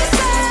 Help me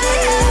say,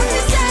 help me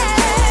say.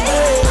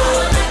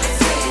 All I can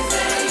say is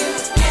that you've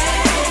been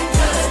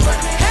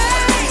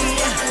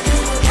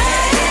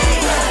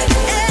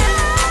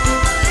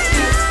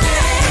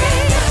good.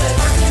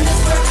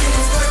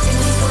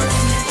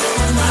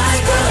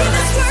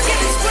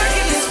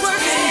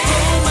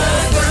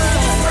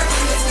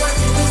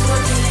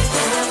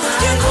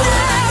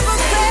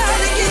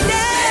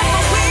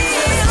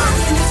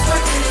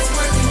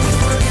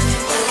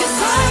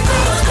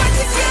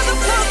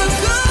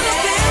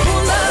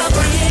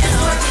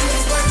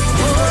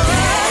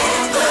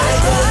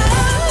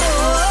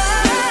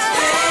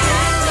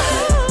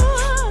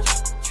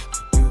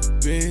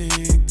 Been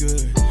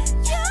good.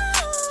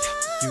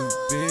 You've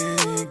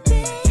been good.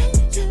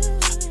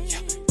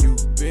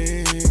 You've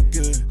been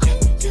good.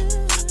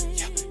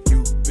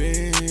 You've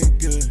been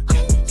good.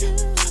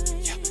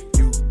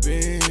 You've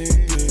been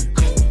good.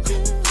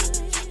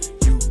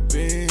 You've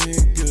been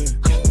good.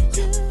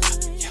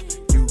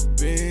 You've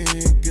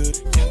been good.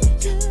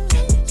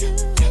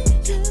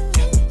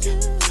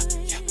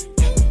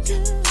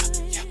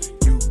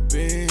 You've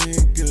been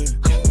good.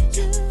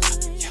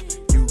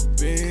 You've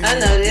been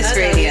Unnoticed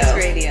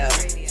Radio.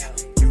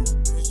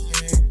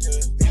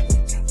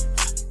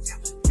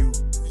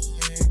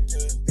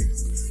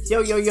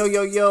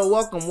 Yo,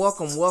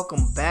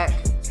 welcome back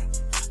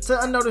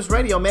to Unnoticed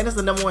Radio, man. It's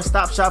the #1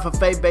 stop shop for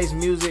faith-based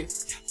music,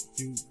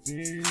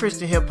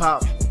 Christian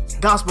hip-hop,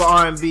 gospel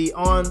R&B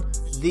on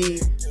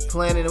the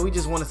Planet, and we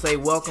just want to say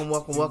welcome,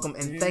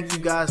 and thank you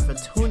guys for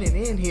tuning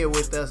in here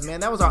with us, man.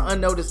 That was our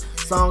unnoticed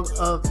song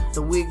of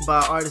the week by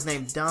an artist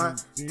named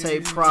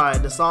Dante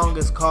Pride. The song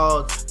is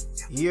called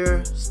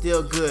You're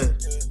Still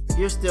Good.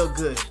 You're Still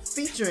Good,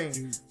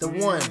 featuring the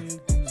one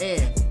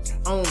and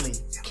only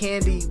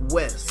Candy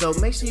West. So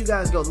make sure you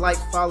guys go like,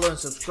 follow, and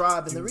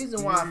subscribe. And the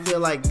reason why I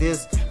feel like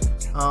this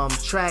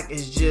track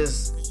is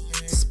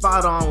just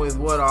spot on with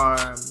what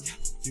our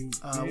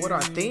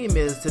theme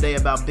is today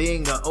about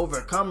being an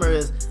overcomer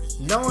is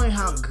knowing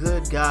how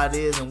good God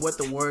is and what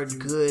the word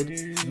good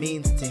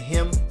means to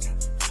him.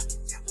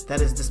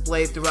 That is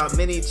displayed throughout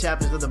many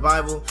chapters of the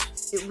Bible.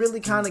 It really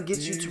kind of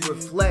gets you to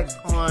reflect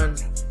on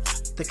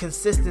the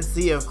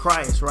consistency of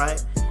Christ, right?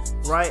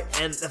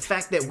 And the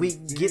fact that we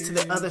get to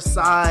the other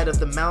side of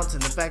the mountain,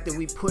 the fact that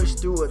we push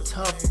through a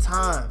tough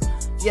time.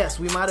 Yes,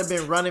 we might have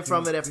been running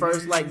from it at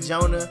first like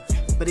Jonah,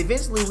 but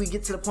eventually we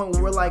get to the point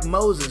where we're like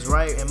Moses,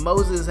 right? And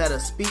Moses had a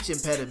speech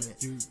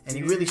impediment, and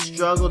he really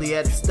struggled. He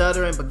had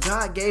stuttering, but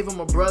God gave him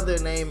a brother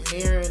named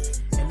Aaron,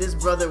 and this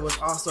brother was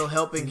also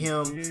helping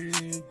him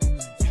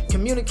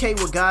communicate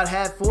what God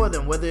had for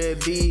them, whether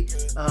it be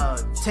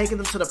taking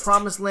them to the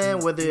promised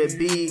land, whether it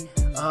be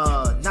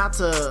not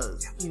to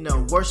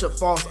worship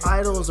false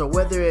idols, or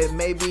whether it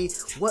may be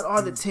what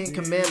are the 10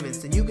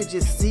 commandments. And you could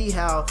just see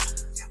how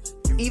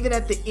even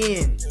at the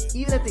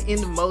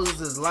end of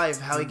Moses' life,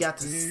 how he got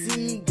to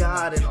see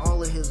God in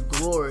all of his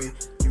glory.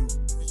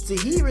 See,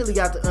 he really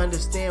got to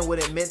understand what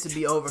it meant to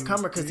be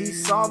overcomer, because he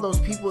saw those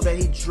people that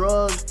he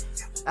drugged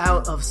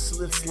out of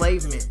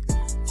enslavement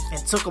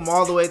and took them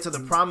all the way to the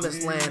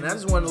promised land. I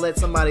just want to let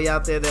somebody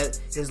out there that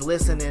is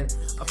listening,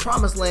 a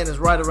promised land is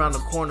right around the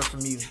corner from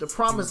you. The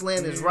promised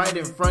land is right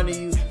in front of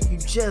you. You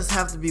just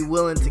have to be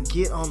willing to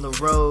get on the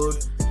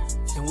road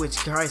in which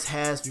Christ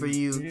has for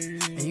you,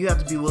 and you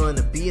have to be willing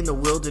to be in the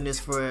wilderness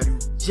for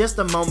just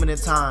a moment in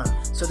time,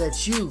 so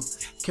that you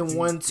can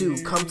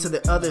come to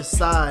the other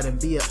side and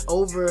be an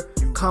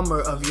overcomer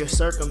of your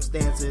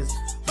circumstances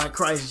by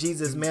Christ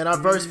Jesus, man. Our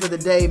verse for the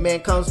day, man,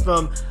 comes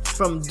from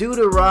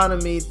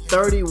Deuteronomy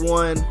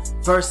 31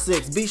 verse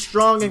 6. Be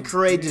strong and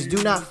courageous,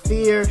 do not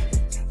fear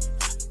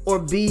or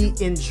be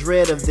in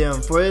dread of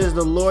them, for it is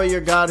the Lord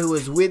your God who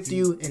is with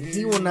you, and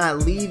he will not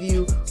leave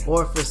you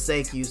or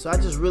forsake you. So I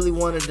just really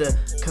wanted to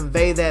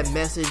convey that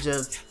message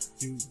of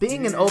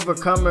being an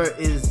overcomer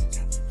is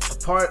a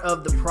part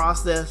of the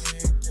process,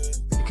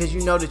 because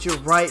you know that you're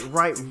right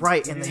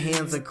in the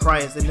hands of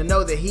Christ, and to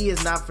know that he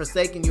has not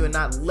forsaken you and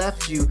not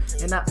left you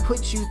and not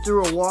put you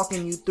through or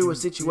walking you through a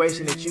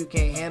situation that you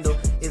can't handle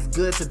is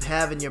good to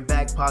have in your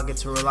back pocket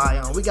to rely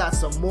on. We got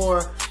some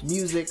more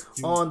music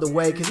on the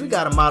way, because we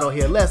got a motto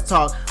here. Let's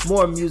talk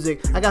more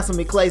music. I got some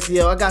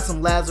Aklessi, I got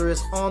some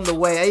Lazarus on the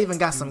way. I even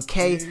got some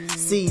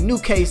KC, new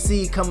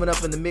KC coming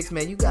up in the mix,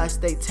 man. You guys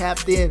stay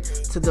tapped in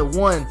to the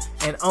one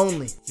and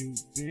only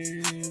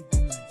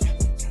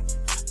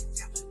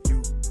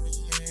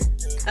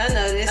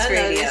Unnoticed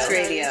Radio.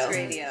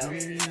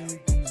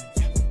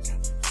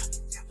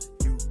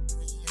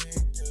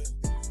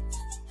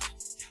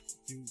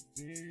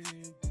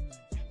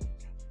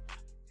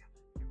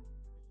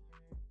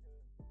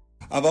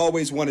 I've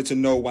always wanted to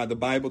know why the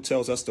Bible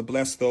tells us to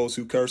bless those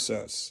who curse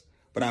us,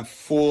 but I'm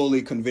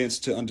fully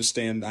convinced to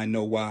understand I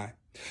know why.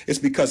 It's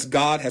because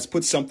God has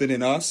put something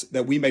in us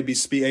that we may be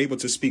able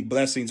to speak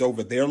blessings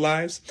over their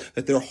lives,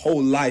 that their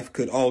whole life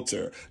could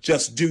alter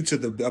just due to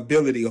the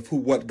ability of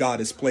what God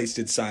has placed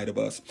inside of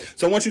us.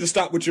 So I want you to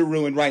stop what you're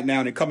doing right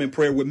now and come in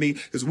prayer with me,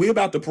 because we're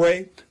about to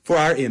pray for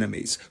our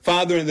enemies.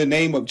 Father, in the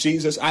name of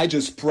Jesus, I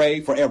just pray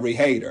for every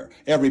hater,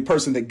 every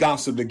person that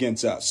gossiped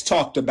against us,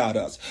 talked about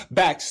us,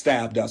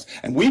 backstabbed us.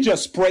 And we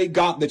just pray,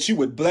 God, that you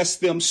would bless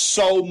them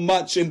so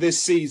much in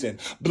this season.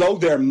 Blow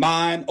their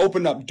mind,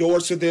 open up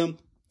doors to them.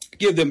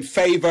 Give them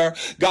favor,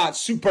 God,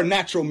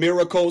 supernatural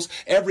miracles,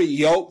 every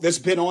yoke that's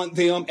been on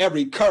them,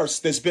 every curse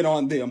that's been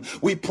on them.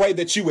 We pray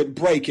that you would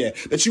break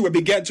it, that you would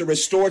begin to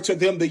restore to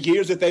them the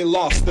years that they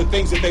lost, the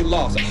things that they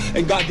lost.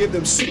 And God, give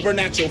them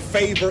supernatural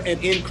favor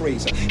and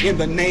increase in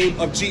the name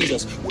of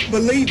Jesus,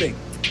 believing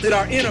that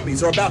our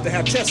enemies are about to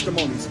have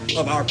testimonies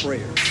of our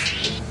prayers.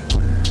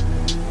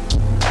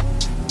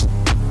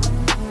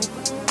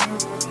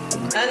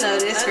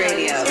 Unnoticed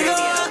Radio.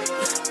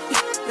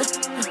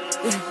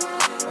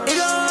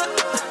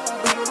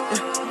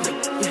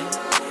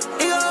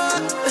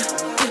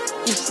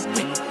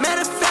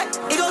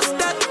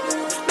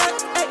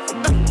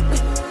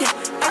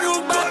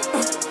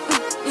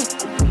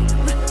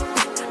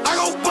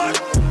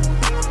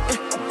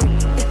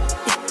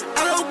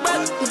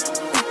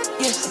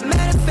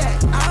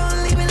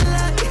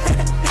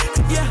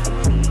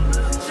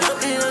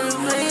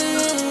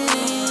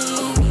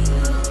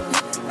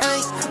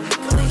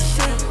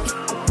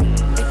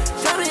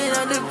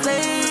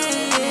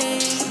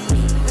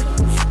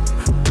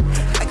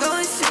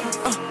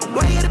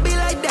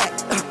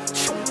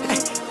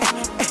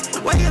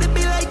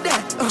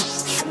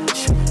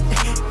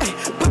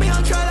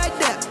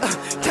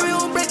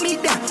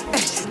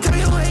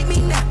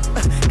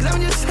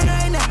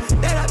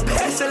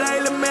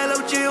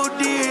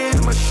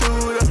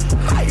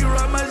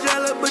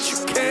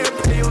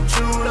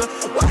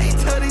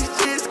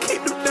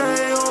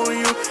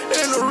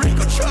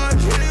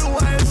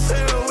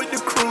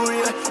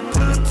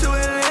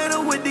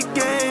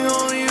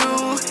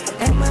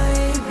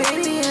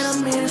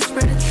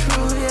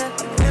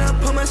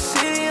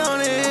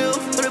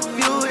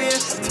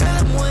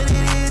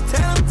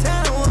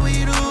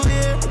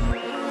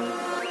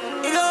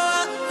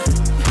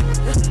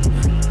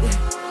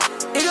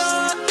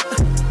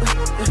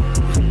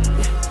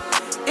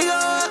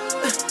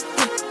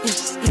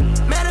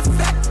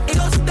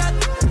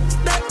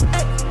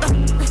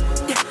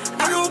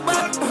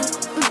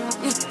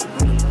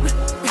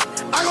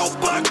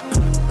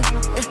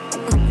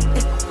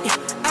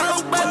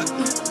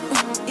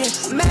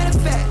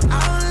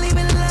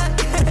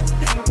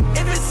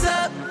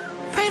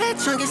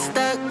 trunk get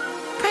stuck.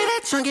 Pray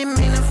that trunk get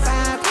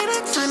magnified. Pray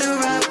that turn to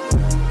rock.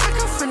 I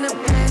come from the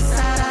bad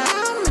side.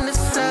 I'm in the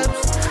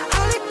subs.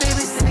 All these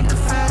babies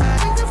signify.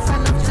 I ain't gonna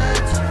find no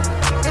judge.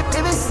 That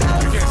baby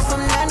sound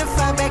from 9 to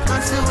 5 back on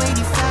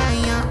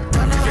 285. Yeah.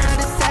 Don't know how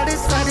to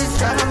satisfy this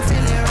drive. I'm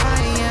feeling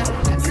right.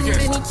 Yeah. Too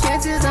many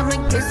chances I'ma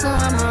get, so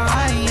I'm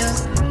Naraya.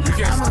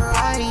 I'm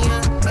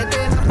Naraya. But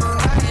then I'm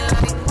Naraya.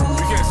 Like ooh.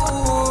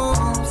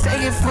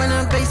 Take it from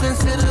the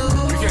basement to the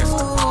ooh.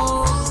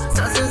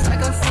 So since I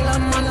can feel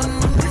I'm on the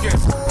move.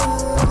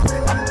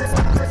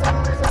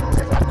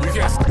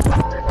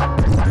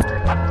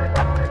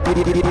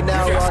 You're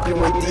now rocking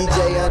with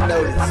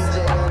DJ-Unnoticed.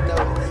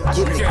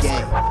 Get in the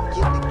game.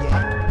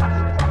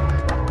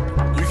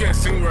 You can't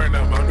see me right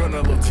now, but I'm doing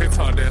a little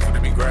TikTok dance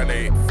with me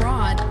grenade.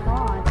 Fraud.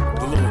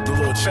 The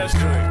little chest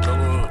joint.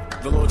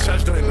 The little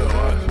chest joint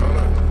though.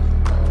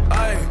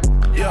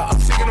 Yeah, I'm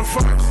singing the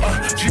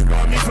first. G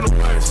brought me from the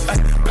worst.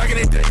 Back in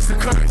the days, the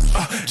curse.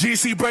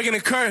 GC breaking the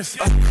curse.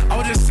 I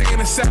was just singing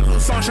a sad little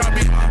song, trying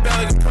to beat my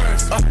belly like a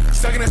purse.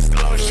 Stuck in the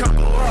store, trying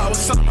to go out. I was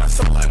selling my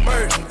soul like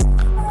merch.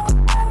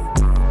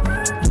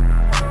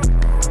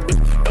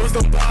 It was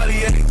the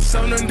body,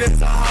 some of them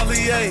days I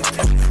Holly,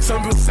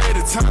 some people say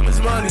the time is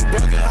money,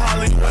 but get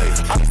Hollywood.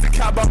 I used to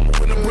cap out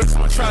moving the bricks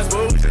on my tracks,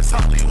 but it was just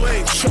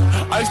Hollywood.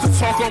 I used to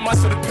talk on my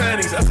sort of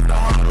panties, that's the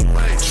harder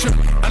way.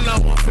 I'm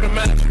not one for the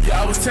manager,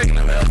 yeah, I was taking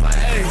them L's like,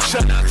 hey,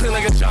 shut down clean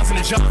like a Johnson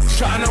 & Johnson.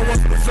 Shot, I know one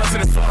for the floss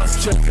and the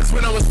floss. Cause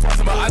when I was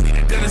flossing, but I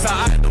needed dentist,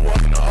 I had to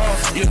walk in the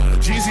office. Yeah,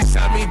 Jeezy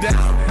sat me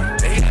down,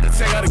 and he had to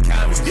take out the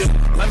cameras. Yeah,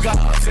 life got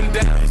ups and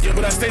downs, yeah,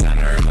 but I stayed on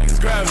the earth like it's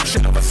gravity.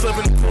 Shit, if I slip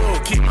in the pool,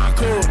 keep my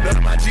cool, none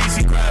of my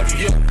GC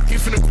gravity, yeah. He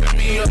finna quit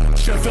me up,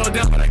 shit fell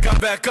down, but I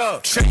got back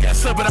up. Shit got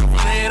slipped, but I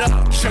run it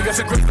up. Shit got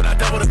some grace, but I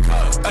double the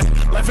cup.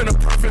 Life in a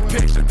perfect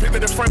picture,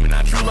 picked the frame and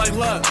I drew like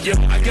luck. Yeah,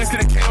 I guess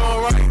that it came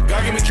alright.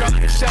 God give me drop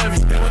like a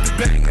Chevy, they want the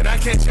bang, and I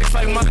can't chase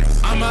like mine.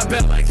 I'm my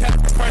bet like half,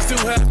 the price too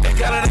high. They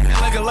got it in hand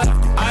like a left.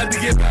 I had to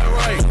get back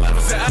right. Life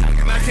is an act,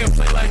 and I can't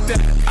play like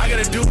that. I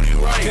gotta do it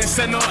right. Can't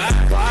set no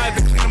act, but I had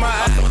to clean my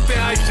ass. One thing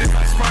I just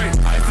like Sprite.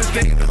 I used to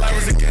think that life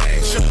was a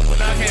game. Sure, when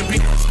I can't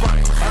beat on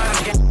Sprite.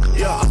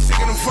 Yeah, I'm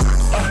singing them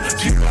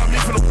first. G brought me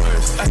from the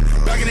worst.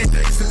 Back in the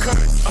days, the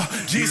curse.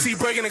 GC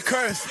breaking the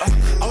curse. I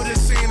was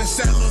just singing a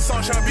sad little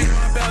song, trying to beat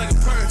my belly like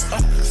a purse.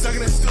 Stuck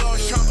in the store, I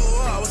was trying to go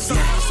out. I was so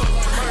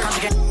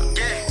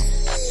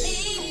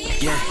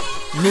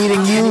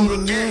Needing you.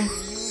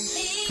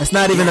 That's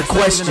not even a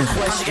question.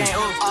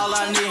 All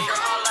I need.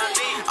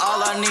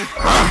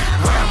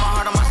 Wearing my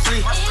heart on my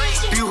sleeve.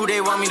 Be who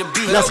they want me to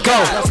be. Let's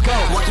go.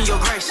 Walking your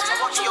grace.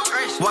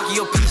 Walking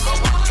your peace.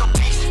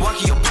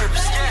 Walking your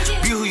purpose.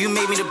 Be who you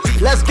made me to be.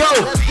 Let's go.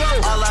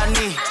 All I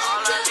need.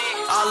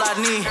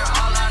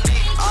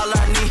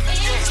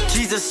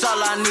 Jesus,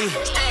 all I need.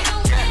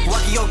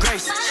 Walking your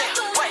grace.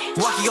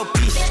 Walking your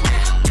peace.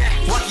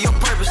 Walking your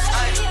purpose.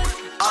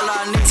 All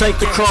I need. Take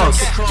the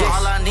cross.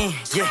 All I need.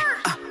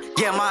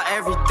 Yeah, my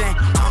everything.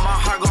 My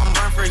heart gon'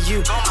 burn for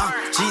you.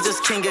 Jesus,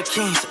 King of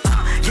Kings.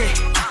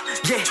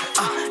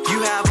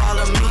 You have all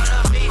of me.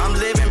 I'm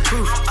living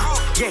proof.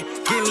 Give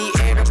me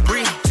air to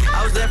breathe.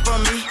 I was there for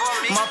me.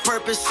 My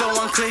purpose so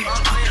unclear.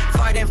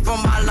 Fighting for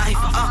my life.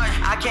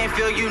 I can't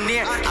feel you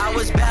near. I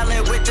was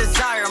battling with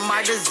desire.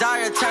 My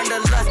desire turned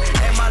to lust,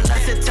 and my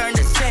lust it turned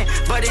to sin.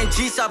 But in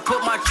Jesus I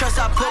put my trust.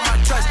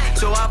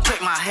 So I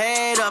pick my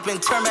head up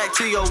and turn back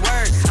to your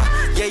word.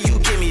 Yeah, you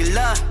give me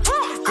love.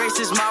 Grace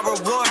is my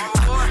reward.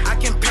 I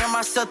compare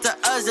myself to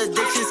others.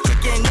 Addictions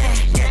kicking in.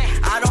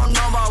 I don't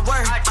know my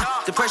word.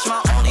 Depression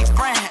my only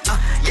friend.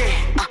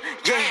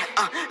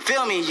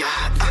 Feel me,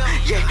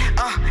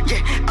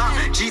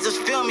 Jesus,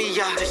 feel me,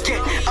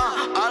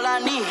 all I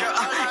need,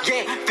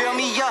 feel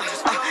me,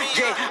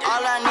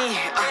 all I need,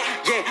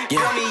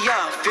 feel me,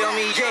 feel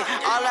me,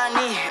 all I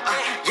need,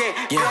 feel me, feel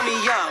me,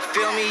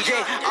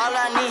 all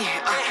I need,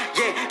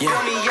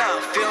 feel me,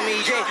 feel me,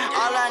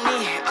 all I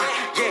need,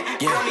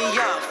 feel me,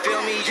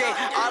 feel me,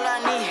 all I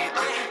need,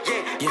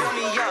 feel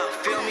me,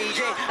 feel me,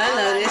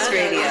 Unnoticed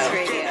Radio.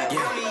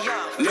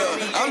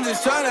 Look, I'm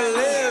just trying to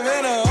live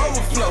in an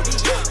overflow.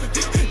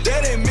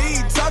 That ain't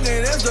me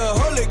talking, that's the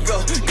Holy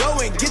Ghost. Go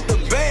and get the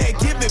bag,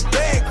 give it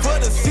back for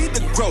the seed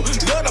to grow.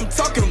 Lord, I'm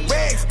talking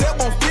rags, that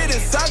won't fit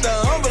inside the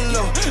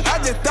envelope.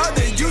 I just thought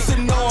that you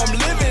should know I'm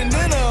living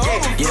in an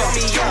overflow. Feel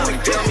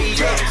me,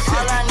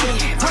 all I need.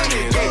 Feel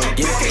me,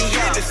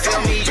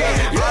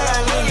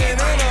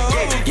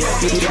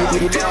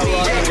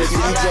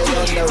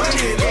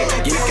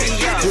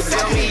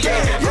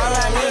 all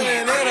I need.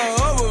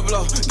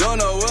 Don't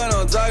know what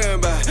I'm talking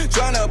about.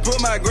 Tryna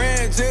put my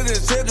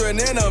grandchildren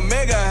in a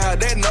mega house.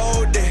 That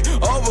know that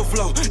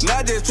overflow.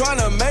 Not just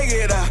tryna make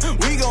it out.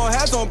 We gon'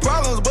 have some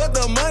problems, but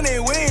the money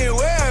we ain't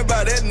worried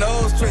about. That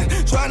no stress.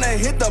 Tryna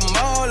hit the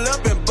mall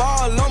up and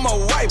ball on my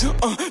wife.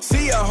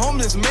 See a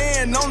homeless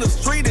man on the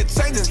street, it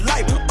changed his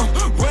life.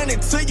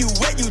 Running to you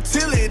wet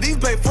utilities,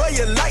 pay for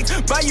your lights,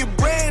 buy you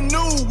brand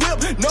new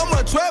whip, no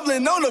more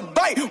traveling on a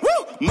bike.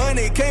 Woo!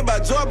 Money came by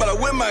joy, but I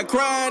win my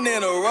crying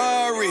in a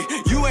Rari.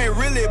 You ain't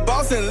really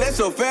boss unless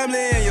your family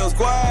and your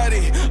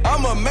squaddy.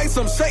 I'ma make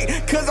some shake,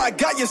 cause I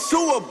got your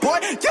shoe, boy.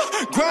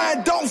 Yeah,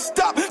 grind don't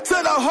stop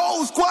till the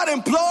whole squad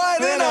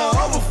employed in a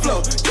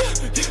overflow. Yeah,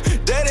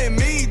 that ain't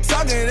me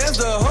talking, that's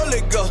the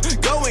Holy Ghost.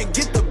 Go and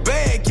get the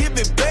bag, give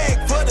it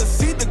back for the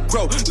seed to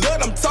grow.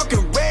 Lord, I'm talking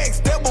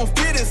rags that won't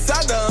fit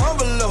inside the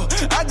envelope.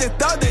 I just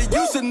thought that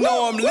you should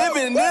know I'm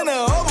living in an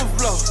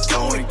overflow.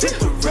 Go and get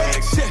the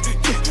rags, yeah,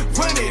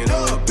 run it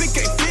up. It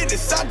can't fit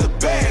inside the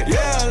bag.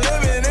 Yeah, I'm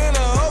living in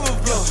an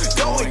overflow.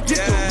 Go and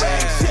get the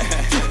rags,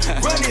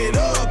 yeah, run it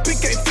up. It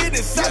can't fit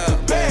inside the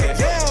bag.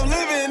 Yeah, I'm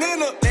living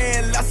in a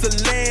land, lots of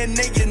land,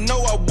 and you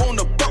know I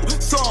want a boat.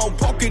 So I'm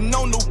walking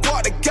on the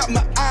water, got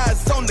my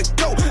eyes on the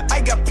go.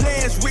 I got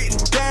plans written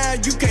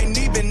down, you can't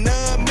even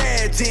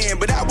imagine.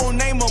 But I won't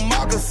name them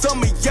all, cause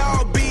some of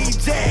y'all be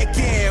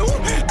jacking.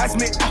 Ask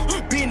me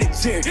out, be in the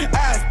chair,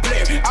 eyes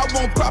blare. I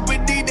want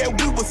property that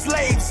we were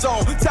slaves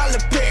on. Tyler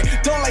Perry,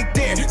 don't like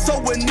that, so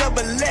we'll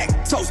never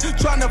lactose.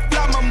 Tryna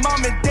fly my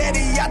mom and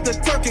daddy out the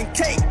Turk and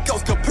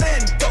Caicos,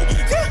 Caplando.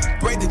 Yeah.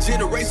 Break the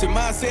generation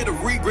mindset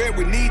of regret.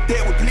 We need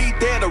that, we plead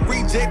that. I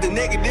reject the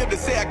negative to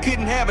say I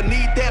couldn't have a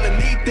need that, I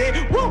need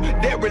that. Woo,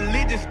 that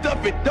religious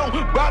stuff, it don't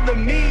bother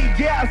me.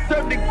 Yeah, I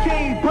serve the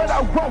king, but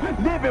I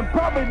won't live in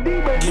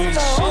poverty. But you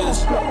know,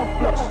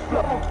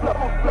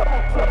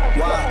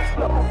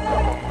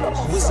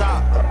 what's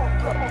up?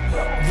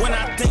 When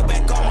I think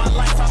back on my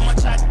life, how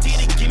much I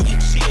did it, give me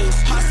chills.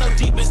 I'm so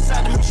deep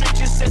inside them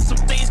trenches, said some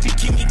things could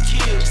give me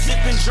killed.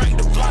 Sip and drink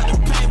to block the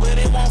pain, but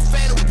it won't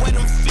fade away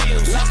them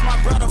feels. Lost my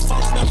brother,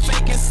 folks been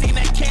faking, seen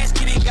that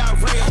casket, it got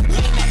real.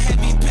 Lean the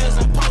heavy pills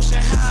and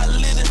potion, how I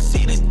live to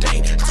see the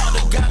day. Talk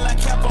to God like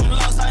help, I'm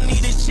lost, I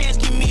need a chance,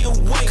 give me a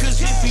way. Cause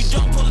if you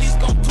don't, police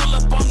gon' pull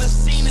up on the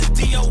scene, it's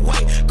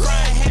DOA.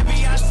 Crying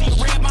heavy, I see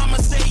red, mama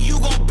say you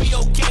gon' be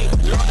okay.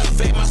 Lord,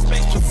 evade my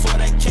space before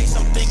that case,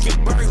 I'm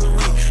thinking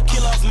burglary.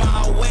 Kill off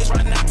my ways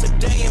right now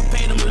today and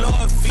pay them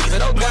lord fees.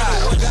 But oh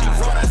God, what she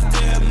wrote, I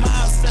still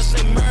admire, since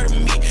they murdered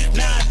me.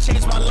 Now I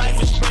changed my life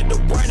and spread the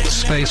word.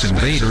 Space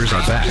Invaders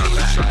are back.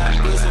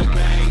 Bangers and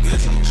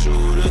bangers,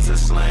 shooters and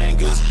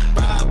slangers,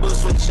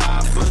 robbers with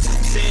choppers,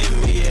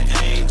 send me an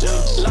angel.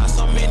 Lost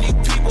so many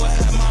people,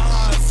 had my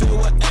heart filled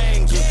with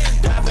anger.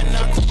 Diving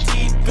out the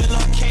deep below,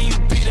 can you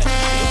be the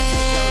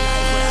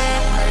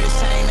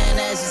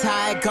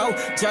how it go.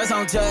 Judge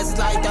on judge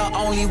like the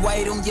only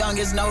way. Them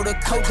youngers know the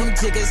code. Them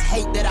jiggers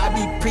hate that I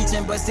be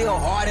preaching, but still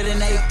harder than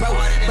they broke.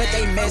 But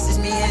they message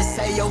me and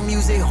say your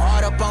music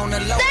hard up on the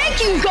low.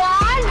 Thank you,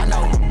 God. I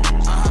know.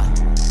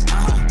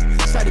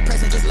 Started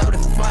pressing, just loaded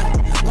for fun.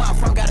 Where I'm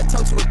from, got a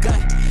toe to a gun.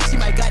 She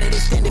might got it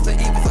extended for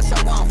envy for sure.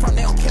 Where I'm from,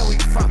 they don't care where you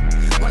from.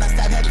 When I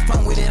stop having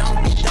fun with it, I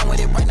don't be done with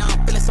it. Right now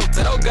I'm feeling so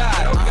good. Oh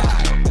God,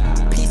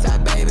 Peace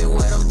out, baby,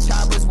 where them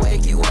choppers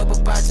wake you up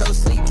about your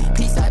sleep.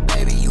 Peace out,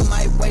 baby, you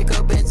might wake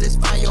up and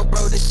just find your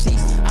bro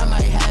deceased. I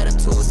might have the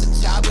tools to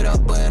chop it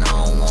up, but I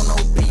don't want no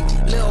beef.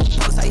 Little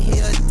post, I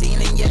hear a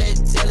demon, yeah, that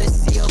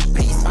jealousy of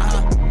peace.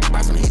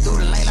 Brought some heat through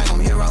the lane like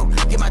I'm hero.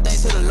 Give my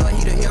thanks to the Lord,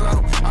 he the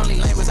hero.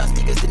 Only language I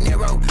speak is De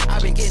Niro.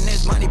 I've been getting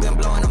this money, been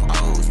blowing them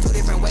O's. 2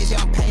 different ways,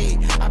 yeah, I'm paid.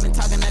 I've been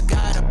talking to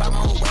God about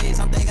my own ways.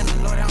 I'm thanking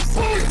the Lord, I'm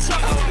saved.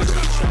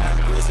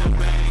 trappers and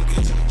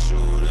bangers,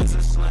 shooters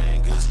and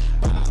slangers,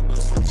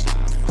 robbers with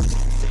choppers.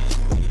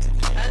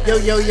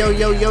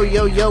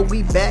 Yo,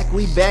 we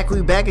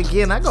back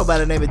again. I go by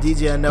the name of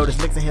DJ-Unnoticed,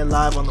 mixing here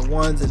live on the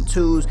 1s and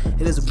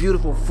 2s. It is a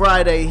beautiful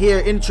Friday here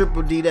in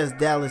Triple D, that's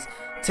Dallas,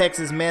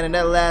 Texas, man. And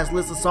that last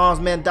list of songs,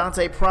 man,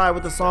 Dante Pride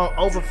with the song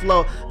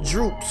Overflow,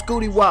 Drup,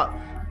 Scootie Wop,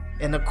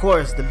 and of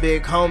course, the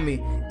big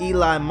homie,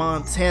 Eli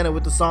Montana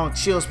with the song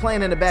Chills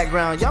playing in the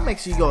background. Y'all make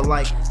sure you go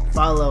like,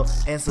 follow,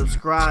 and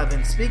subscribe.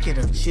 And speaking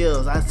of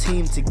chills, I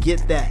seem to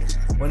get that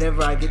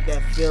whenever I get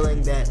that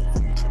feeling that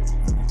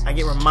I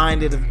get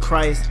reminded of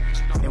Christ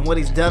and what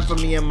he's done for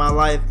me in my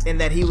life, and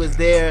that he was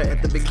there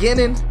at the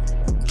beginning,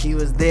 he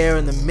was there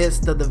in the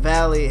midst of the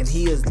valley, and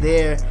he is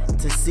there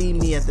to see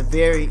me at the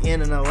very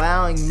end and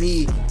allowing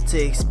me to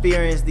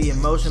experience the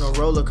emotional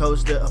roller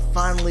coaster of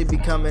finally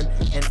becoming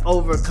an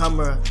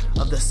overcomer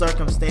of the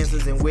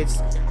circumstances in which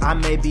I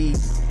may be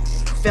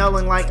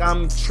feeling like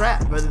I'm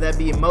trapped, whether that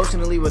be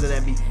emotionally, whether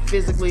that be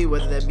physically,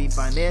 whether that be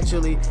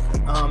financially.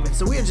 And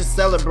so we're just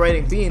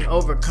celebrating being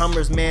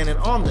overcomers, man. And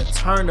on the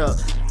turn up,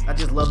 I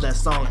just love that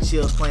song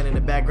Chills playing in the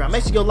background.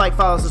 Make sure you go like,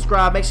 follow,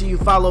 subscribe. Make sure you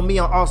follow me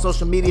on all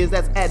social medias.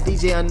 That's at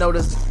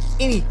DJ-Unnoticed.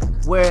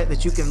 Anywhere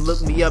that you can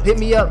look me up. Hit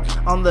me up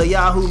on the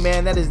Yahoo,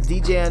 man. That is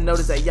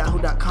DJ-Unnoticed at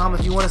yahoo.com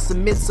if you want to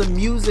submit some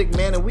music,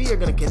 man. And we are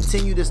going to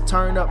continue this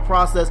turn up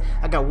process.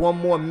 I got one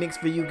more mix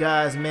for you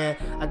guys, man.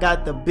 I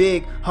got the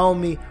big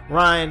homie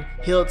Ryan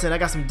Hylton. I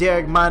got some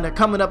Derrick Minor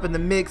coming up in the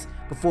mix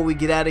before we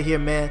get out of here,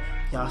 man.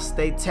 Y'all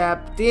stay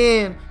tapped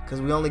in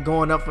because we only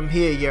going up from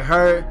here. You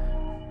heard?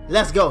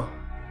 Let's go.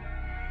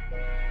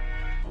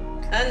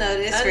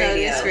 Unnoticed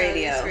Radio.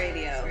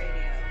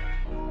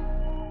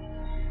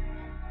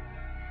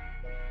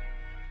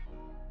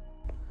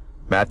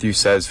 Matthew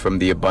says, from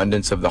the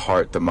abundance of the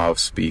heart, the mouth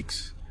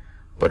speaks.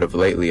 But of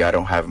lately, I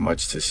don't have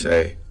much to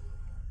say.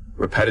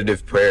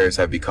 Repetitive prayers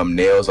have become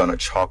nails on a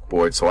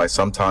chalkboard, so I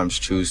sometimes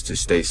choose to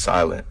stay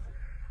silent.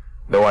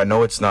 Though I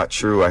know it's not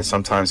true, I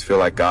sometimes feel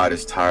like God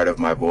is tired of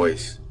my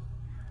voice.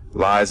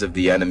 Lies of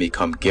the enemy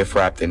come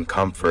gift-wrapped in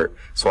comfort,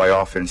 so I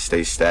often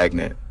stay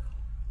stagnant.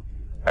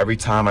 Every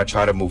time I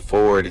try to move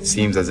forward, it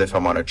seems as if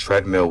I'm on a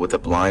treadmill with a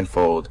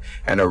blindfold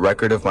and a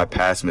record of my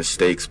past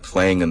mistakes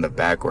playing in the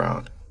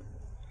background.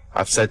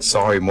 I've said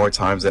sorry more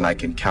times than I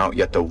can count,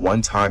 yet the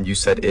one time you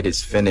said it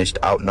is finished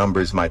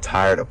outnumbers my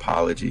tired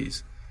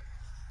apologies.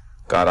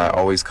 God, I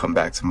always come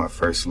back to my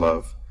first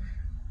love.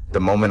 The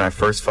moment I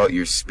first felt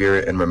your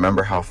spirit and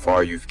remember how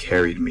far you've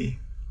carried me.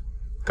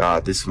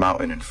 God, this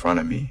mountain in front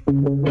of me.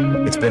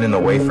 It's been in the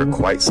way for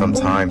quite some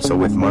time, so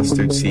with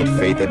mustard seed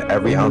faith and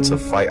every ounce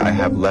of fight I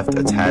have left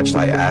attached,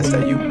 I ask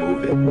that you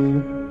move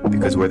it.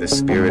 Because where the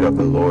Spirit of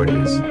the Lord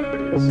is,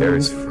 there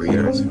is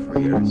freedom.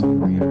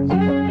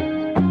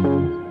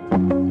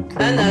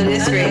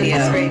 Unnoticed Radio.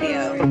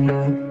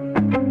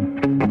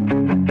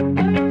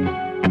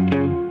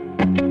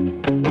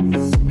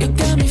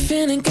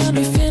 Got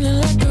me feeling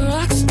like a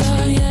rock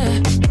star,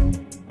 yeah.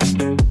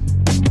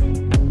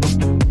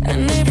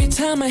 And every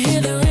time I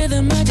hear the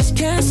rhythm, I just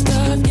can't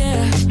stop,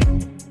 yeah.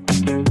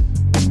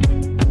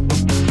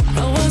 I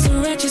was a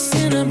wretched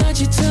sinner, but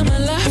you turned my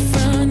life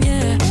around,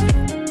 yeah.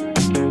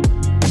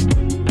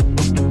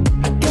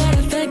 I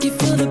gotta thank you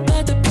for the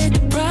blood that paid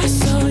the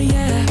price, oh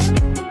yeah.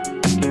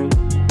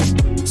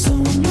 So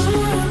I'm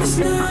on this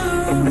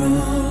narrow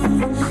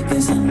road,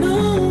 'cause I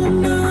know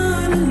I'm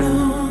not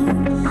alone.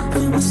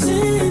 For my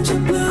sins, your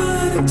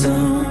blood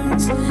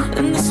atones,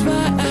 and that's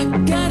why I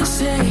gotta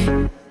say,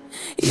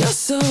 you're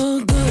so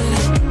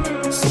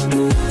good, so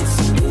good,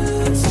 so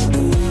good, so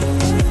good.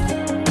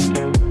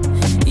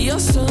 You're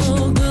so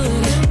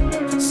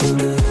good, so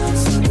good,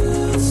 so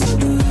good, so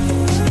good.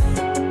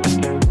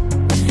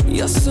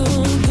 You're so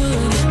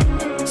good,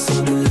 so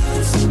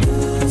good, so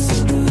good, so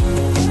good.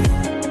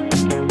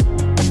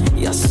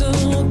 You're so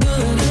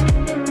good,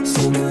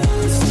 so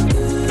good, so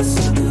good,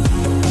 so good.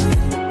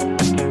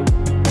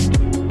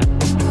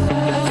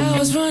 I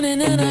was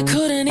running and I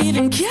couldn't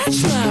even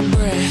catch my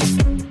breath.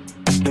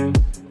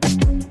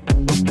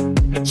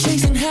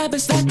 Chasing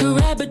habits like a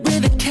rabbit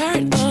with a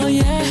carrot, oh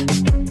yeah.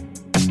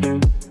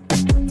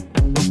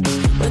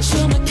 But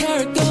you're my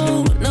carrot,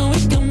 go, no we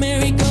can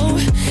marry, go.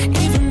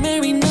 Even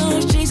Mary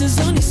knows Jesus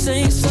only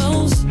saves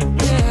souls,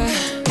 yeah.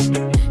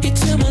 He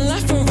turned my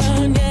life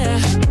around, yeah.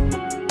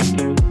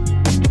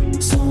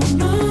 So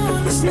I'm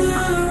on this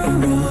narrow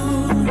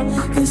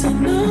road, 'cause I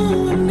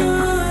know I'm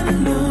not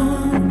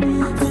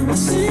alone. For my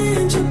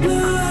sins, your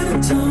blood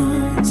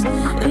atones,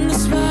 and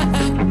that's why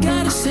I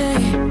gotta say,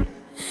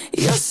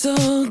 you're so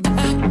good,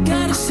 I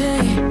gotta say,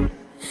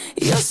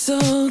 you're so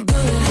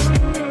good,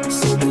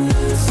 so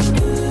good, so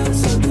good,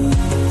 so good.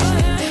 Oh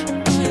yeah,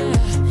 oh yeah.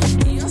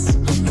 You're so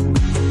good.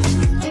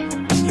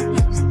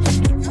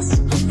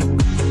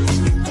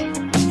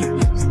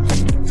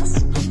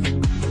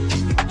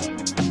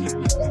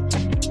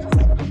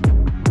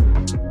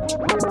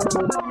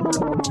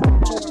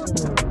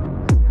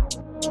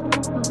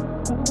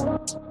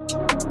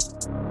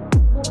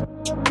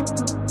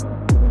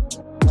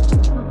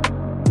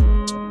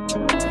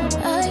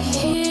 I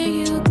hear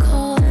you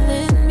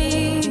calling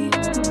me,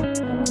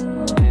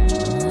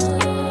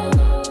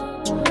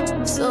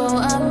 so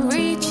I'm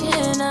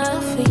reaching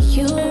out for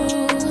you.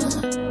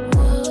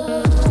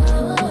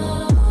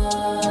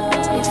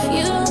 If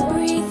you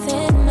breathe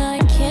in, I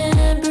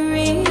can't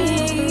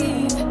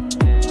breathe,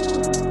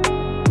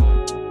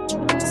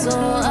 so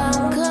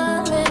I'm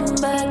coming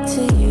back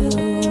to you.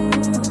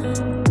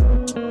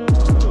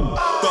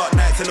 Dark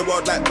nights in the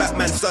world like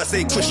Batman, start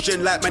saying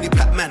Christian like Manny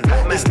Pac-Man.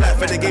 This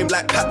life in the game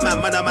like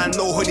Pac-Man, man a man,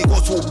 no Holy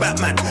Ghost all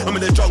Batman. I'm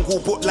in the jungle,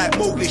 but like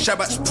Mowgli,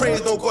 Shabbat's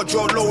praise, no God,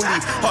 you're lonely.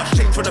 Hearts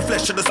changed from the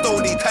flesh to the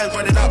stony, time's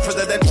running out for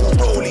the dental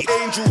rolly.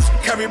 Angels,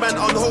 carry man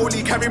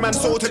unholy, carry man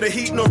soul to the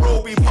heat, no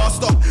Roby.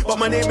 Passed up, but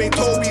my name ain't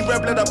Toby.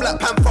 Reblah the Black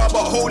Panther,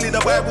 but holy, the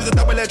Bible's a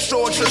double-edged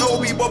sword.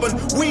 Shinobi, Bob and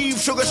Weave,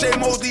 Sugar Shea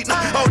Mosley.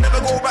 I'll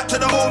never go back to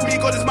the old me,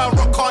 God is my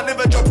rock, can't live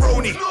a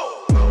jabroni.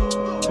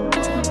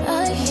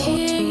 I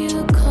hear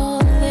you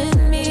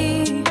calling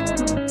me,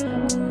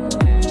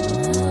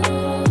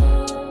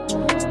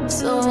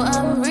 so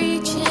I'm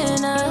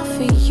reaching out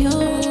for you.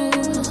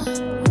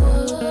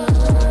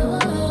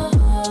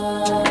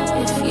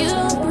 If you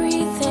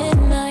breathe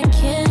in, I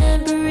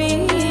can't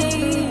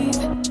breathe,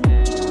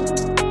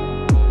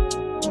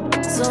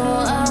 so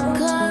I'm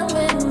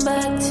coming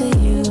back to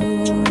you.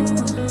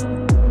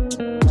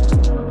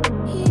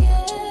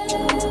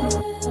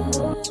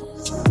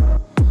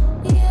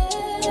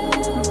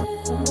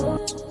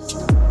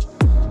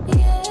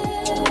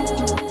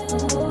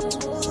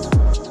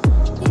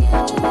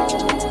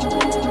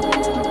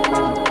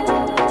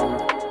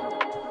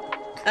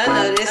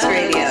 Unnoticed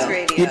Radio.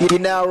 You're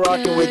now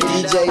rocking with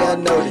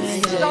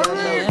DJ-Unnoticed.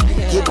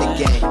 Get in the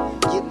game.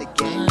 Get in the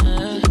game.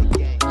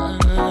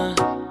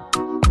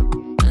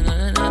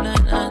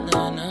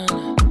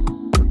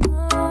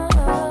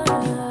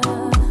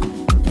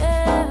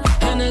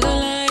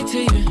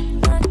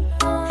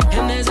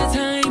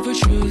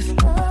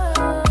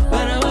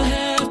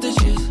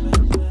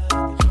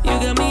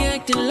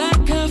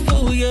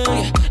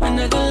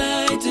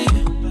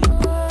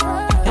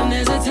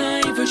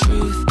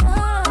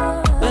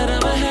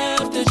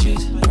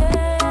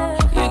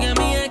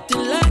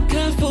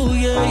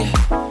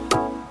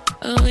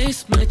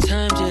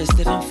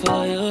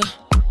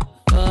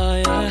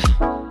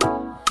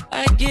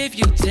 if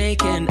you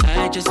take and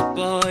I just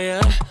boy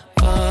ya,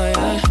 boy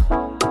ya.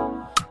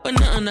 But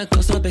nothing not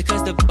goes up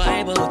because the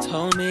Bible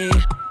told me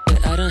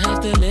that I don't have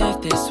to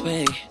live this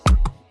way,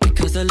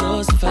 because the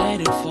Lord's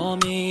fighting for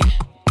me.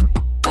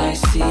 I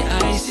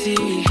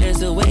see,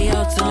 there's a way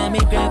out, so let me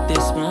grab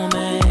this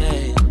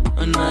moment.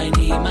 On my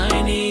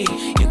knee,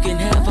 you can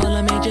have all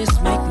of me,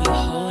 just make me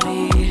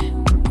holy.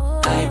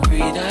 I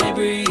breathe,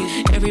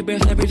 every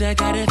breath I breathe, I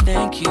gotta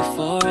thank you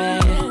for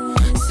it.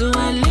 So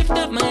I lift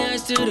up my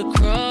eyes to the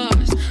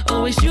cross,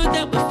 always you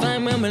that we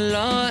find when we're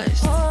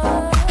lost.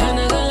 I'm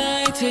not gonna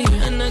lie to you,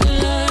 I'm not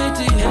gonna lie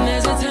to you. And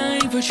there's a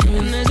time for truth,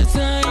 and there's a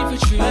time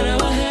for truth, but I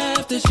will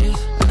have to choose.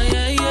 You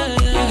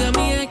got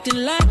me acting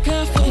like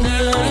a fool.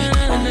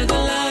 I'm not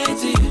gonna lie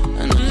to you,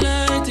 I'm not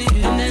lie to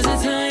you. And there's a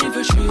time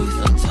for truth,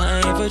 a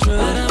time for truth,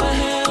 but I will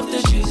have to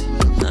choose. You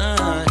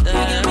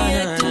got me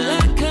acting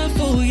like a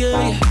fool,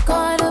 yeah.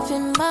 Caught up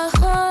in my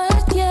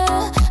heart,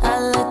 yeah. I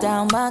let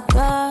down my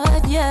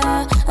guard,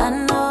 yeah. I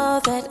know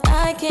that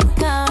I can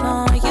count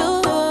on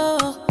you.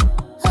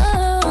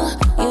 Oh,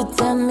 you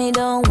tell me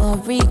don't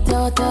worry,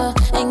 daughter,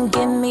 and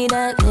give me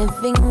that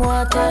living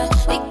water,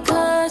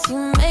 because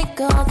you make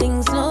all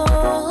things new.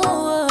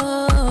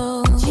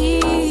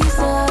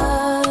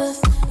 Jesus,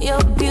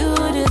 you're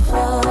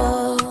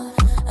beautiful,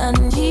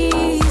 and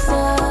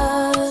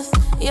Jesus,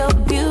 you're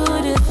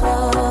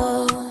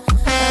beautiful,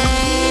 and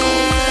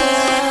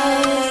Jesus,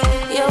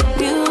 you're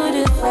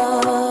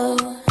beautiful,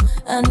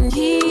 and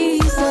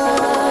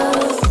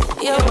Jesus,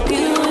 you're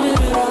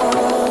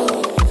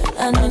beautiful,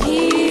 and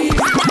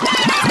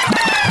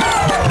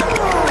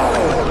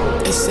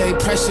They say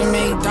pressure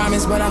make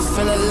diamonds, but I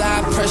feel a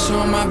lot of pressure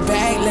on my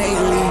back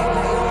lately.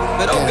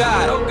 But oh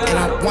God. And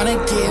I wanna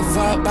give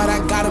up, but I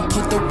gotta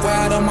put the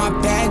world on my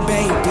back,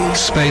 baby.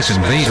 Space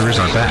Invaders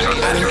are back.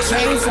 I done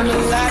came from the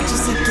lot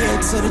just to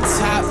get to the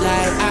top,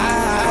 like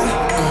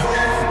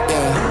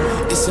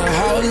yeah. It's a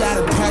whole lot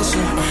of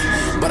pressure,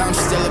 but I'm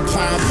still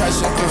applying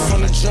pressure.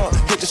 From the jump,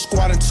 hit the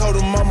squad and told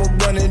him I'ma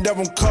run it up,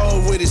 I'm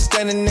cold with it.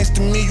 Standing next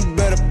to me, you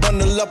better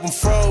bundle up, I'm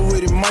fro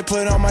with it. Might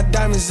put all my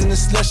diamonds in the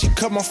slushy,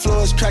 cut my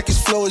floors, crack his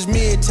flow is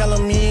mid. Tell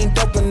him he ain't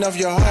dope enough,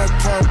 your heart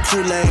pump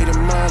Kool-Aid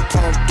and mine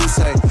pump Douce.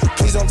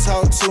 Please don't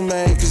talk to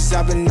me, cause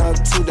I've been up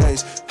 2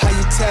 days. How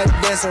you tap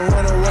dance and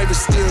run away but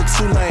still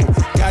too lame?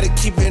 Gotta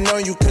keep it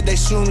on you cause they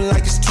shooting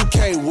like it's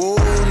 2K. Whoa,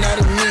 not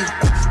at me,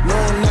 no,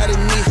 not at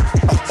me.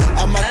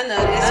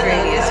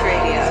 Unnoticed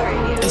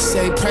radio. They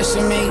say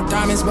pressure make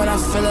diamonds, but I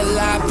feel a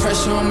lot of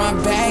pressure on my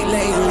back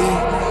lately.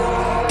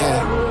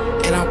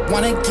 Yeah, and I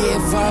wanna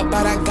give up,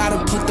 but I gotta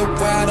put the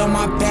world on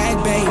my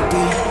back,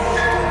 baby.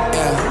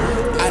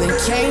 Yeah, I done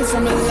came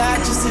from a lot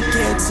just to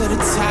get to the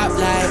top,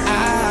 like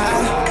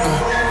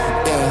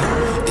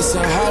yeah. It's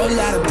a whole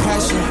lot of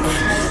pressure,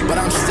 but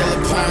I'm still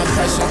applying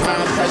pressure,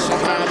 applying pressure,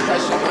 applying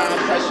pressure, applying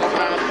pressure,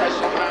 applying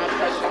pressure, applying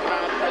pressure,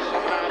 applying pressure,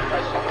 applying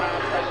pressure,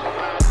 applying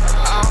pressure.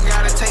 I don't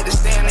gotta take the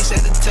stand, they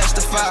said to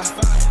testify.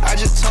 I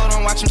just told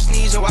them watch them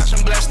sneeze or watch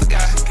them bless the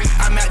guy.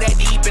 I'm out that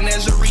deep and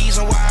there's a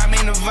reason why I'm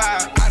in the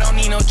vibe. I don't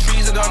need no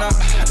trees, I don't know.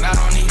 I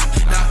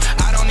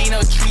don't need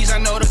no trees, I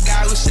know the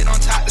guy who sit on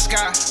top of the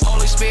sky.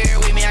 Holy Spirit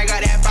with me, I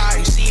got that fire,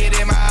 you see it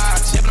in my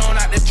eyes. Stepping on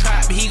out the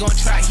trap, but he gon'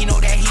 try, he know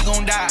that he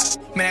gon' die.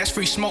 Man, that's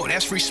free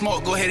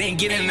smoke, go ahead and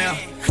get in there.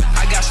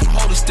 I got some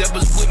holy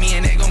steppers with me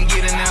and they gon'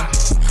 get in there.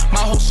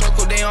 My whole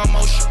circle, they on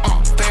motion,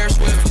 Ferris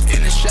wheel.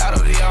 In the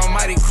shadow, the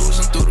almighty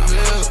cruising through the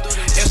hood.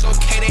 It's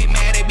okay, they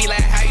mad, they be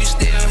like, how you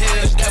still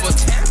here? Devil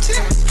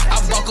tempted. I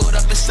buckled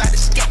up inside the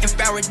scat and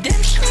found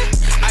redemption.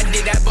 I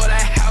did that, but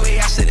I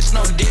said it's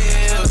no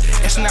deal.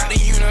 It's not the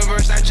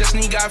universe, I just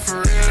need God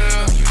for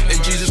real. It's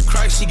Jesus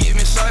Christ, he give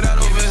me sight out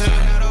over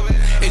here.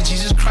 It's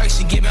Jesus Christ,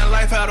 he give me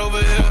life out over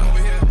here.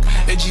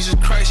 It's Jesus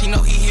Christ, he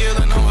know he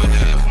healing over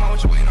here.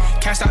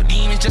 Cast out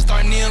demons, just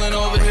start kneeling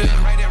over here.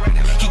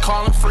 He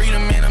calling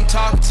freedom, man, I'm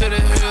talking to the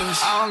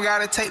hills. I don't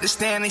gotta take the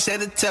stand, they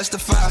said to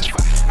testify.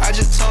 I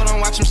just told them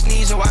watch them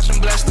sneeze and watch them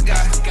bless the guy.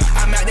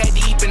 I'm out that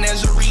deep and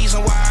there's a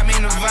reason why I'm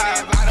in the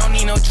vibe. I don't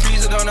need no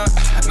trees, I don't know.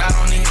 I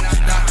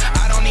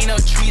don't need no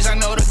trees, I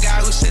know the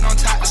guy who sit on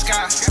top of the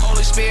sky.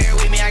 Holy Spirit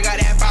with me, I got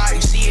that fire,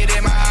 you see it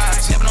in my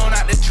eyes. Stepping on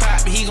out the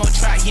trap, but he gon'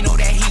 try, he know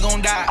that he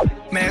gon' die.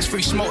 Man, that's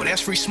free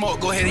smoke,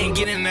 go ahead and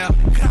get in there.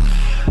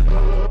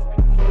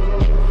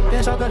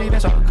 Been so good, he been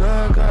so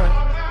good, girl.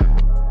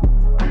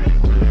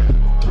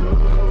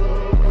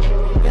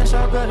 Been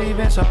so good, he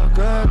been so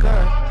good,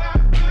 girl.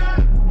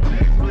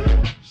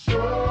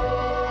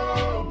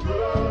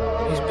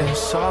 He's been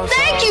so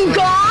Thank you,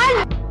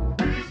 God!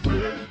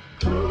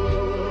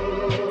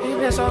 He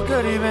been so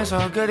good, he been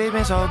so good, he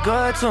been so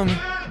good to me.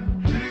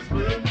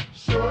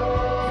 He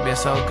been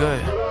so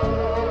good.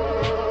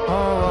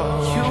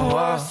 Oh, you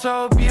are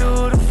so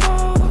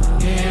beautiful.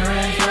 Here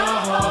in your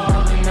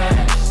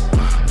holiness,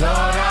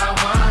 Lord, I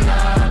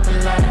wanna be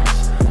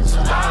less. So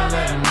I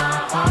let my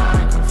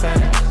heart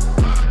confess.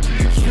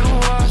 You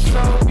are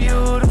so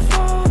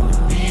beautiful.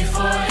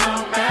 Before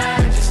your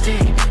majesty,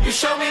 you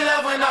showed me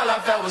love when all I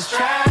felt was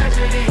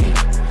tragedy,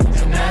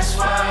 and that's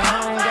why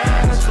I'm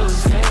glad to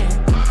sing.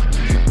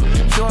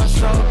 You are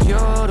so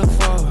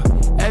beautiful.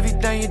 Every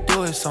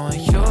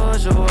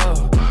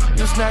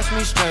watch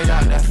me straight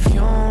out that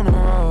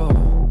funeral.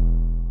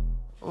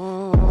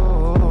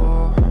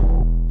 Ooh,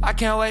 I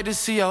can't wait to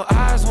see your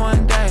eyes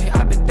one day.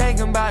 I've been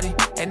thinking about it,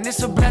 and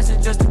it's a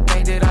blessing just to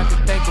think that I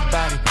can think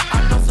about it.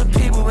 I know some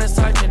people been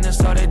searching and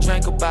so they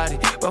drink about it,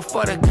 but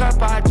for the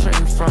cup I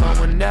drink from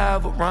will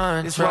never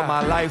run. This what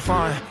my life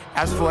on.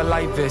 Asked for a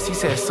life vest, he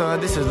said, son,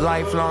 this is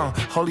lifelong.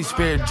 Holy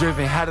Spirit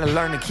driven, had to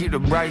learn to keep the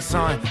brights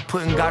on.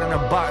 Putting God in a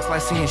box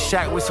like seeing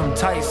Shaq with some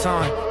tights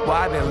on. Well,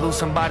 I been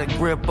loosened by the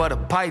grip of the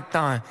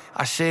python.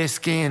 I shed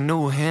skin,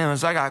 new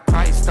hymns, I got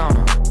Christ on.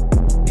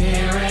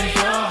 Here is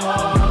your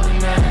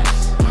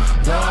holiness,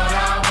 Lord,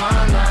 I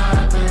want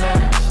nothing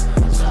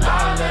less. So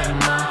I let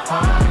my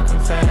heart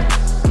confess.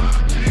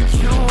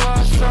 You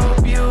are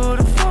so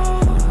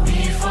beautiful,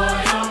 before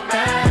your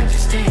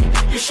majesty.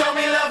 You showed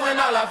me love when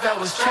all I felt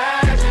was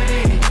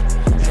tragedy,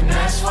 and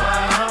that's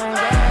why I'm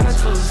glad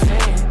to sing.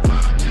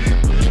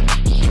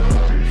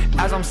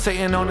 As I'm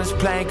sitting on this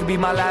plane, could be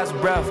my last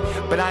breath,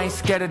 but I ain't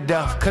scared of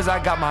death, cause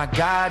I got my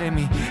God in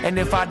me. And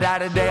if I die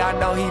today, I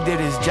know he did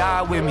his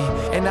job with me,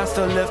 and I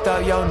still lift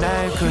up your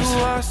name, cause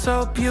you are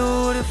so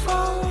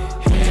beautiful.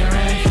 Here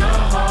in your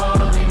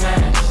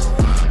holiness,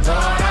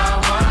 Lord, I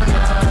want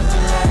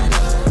nothing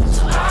less.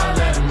 So I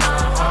let my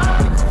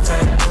heart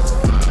confess.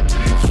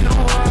 You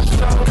are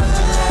so good,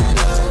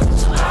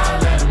 so I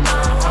let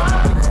my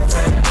heart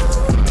confess.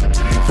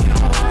 You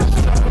are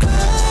so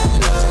good.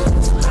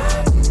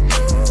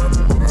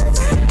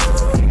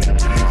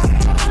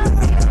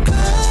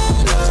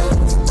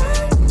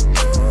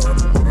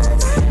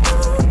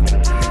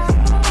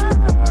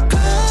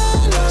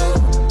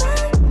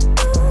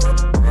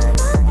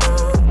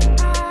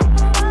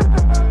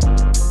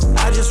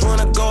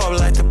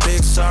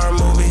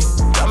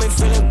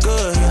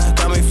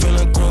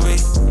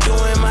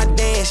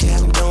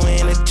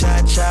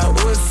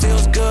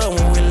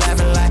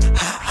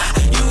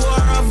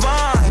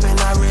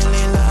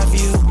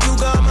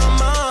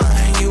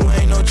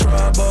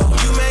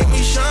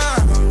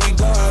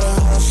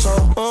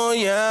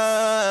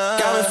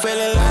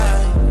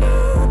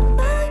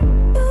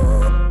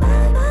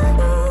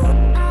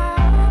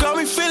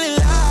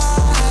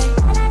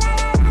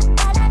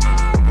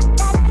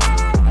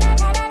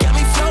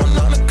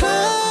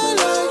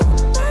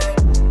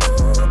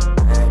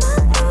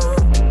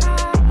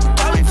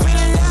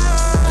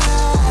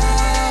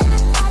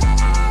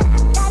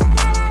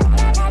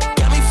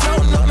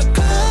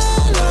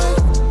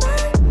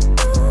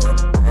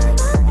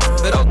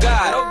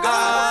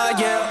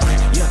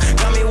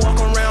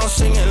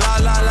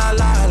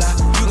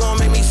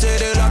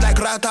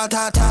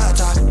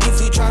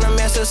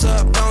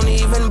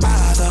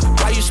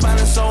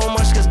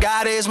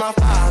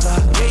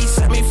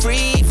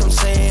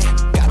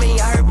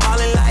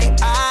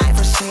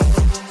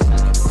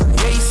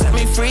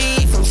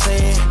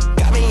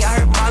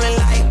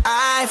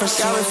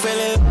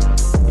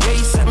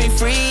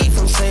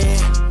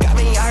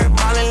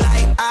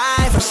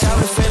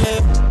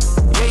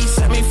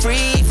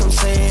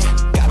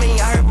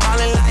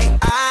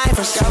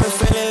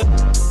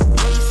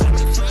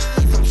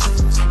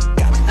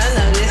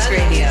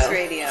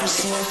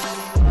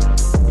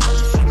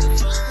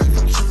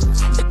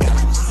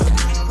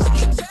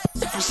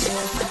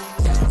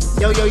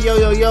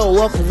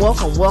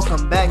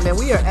 Welcome back, man.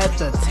 We are at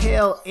the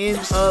tail end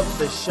of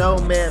the show,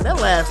 man. That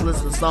last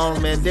list of songs,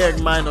 man.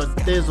 Derrick Minor,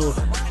 Thizzle,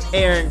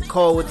 Aaron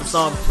Cole with the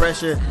song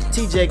Pressure,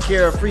 TJ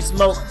Carroll, Free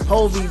Smoke,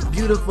 Hulvey,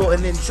 Beautiful,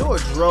 and then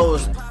George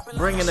Rose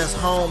bringing us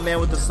home, man,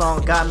 with the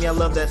song Got Me. I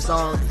love that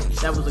song.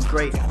 That was a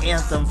great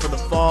anthem for the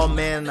fall,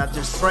 man. And I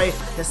just pray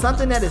that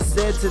something that is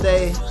said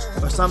today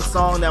or some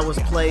song that was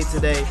played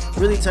today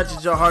really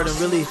touches your heart and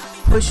really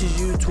pushes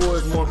you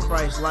towards more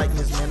Christ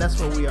likeness, man. That's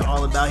what we are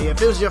all about here.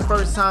 If it was your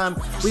first time,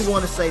 we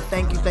want to say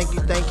thank you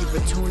for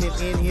tuning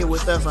in here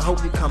with us. I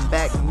hope you come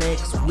back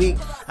next week.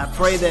 I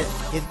pray that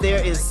if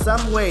there is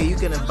some way you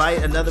can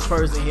invite another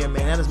person here,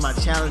 man, that is my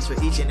challenge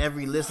for each and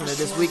every listener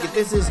this week. If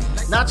this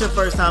is not your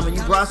first time and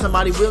you brought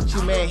somebody with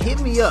you, man, hit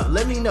me up.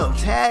 Let me know.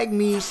 Tag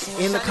me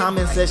in the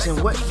comment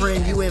section what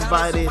friend you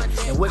invited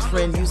and what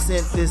friend you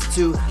sent this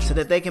to so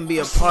that they can be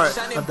a part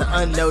of the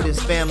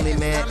Unnoticed family,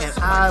 man. And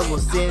I will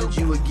send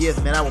you a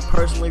gift, man. I will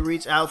personally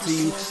reach out to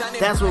you.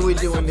 That's what we're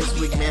doing this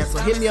week, man. So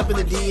hit me up in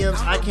the DMs.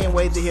 I can't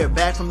wait to hear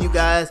back from you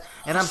guys.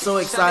 And I'm so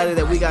excited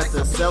that we got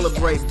to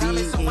celebrate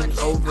being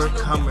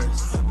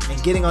overcomers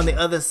and getting on the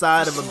other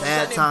side of a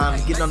bad time,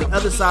 getting on the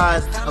other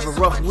side of a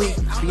rough week,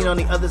 being on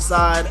the other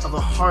side of a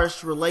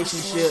harsh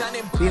relationship,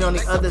 being on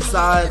the other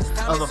side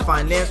of a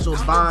financial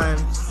bind.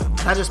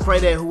 And I just pray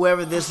that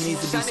whoever this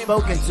needs to be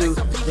spoken to,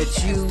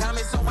 that you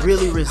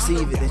really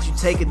receive it, that you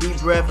take a deep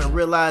breath and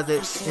realize that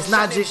it's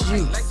not just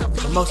you,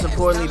 but most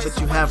importantly, but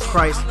you have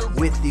Christ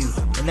with you.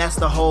 And that's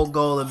the whole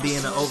goal of being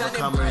an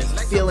overcomer, is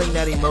feeling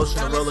that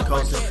emotional roller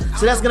coaster.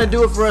 So that's going to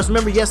do it for us.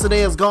 Remember,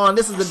 yesterday is gone.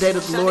 This is the day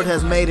that the Lord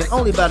has made, and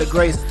only by the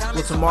grace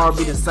will tomorrow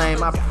be the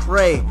same. I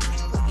pray,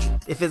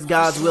 if it's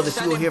God's will, that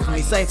you will hear from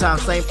me same time,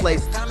 same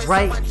place,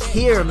 right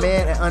here,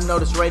 man, at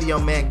Unnoticed Radio,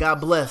 man.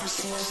 God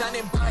bless.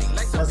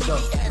 Let's go.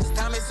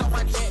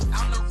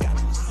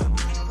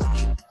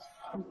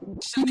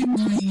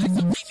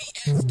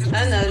 Unnoticed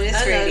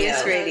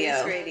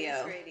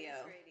radio.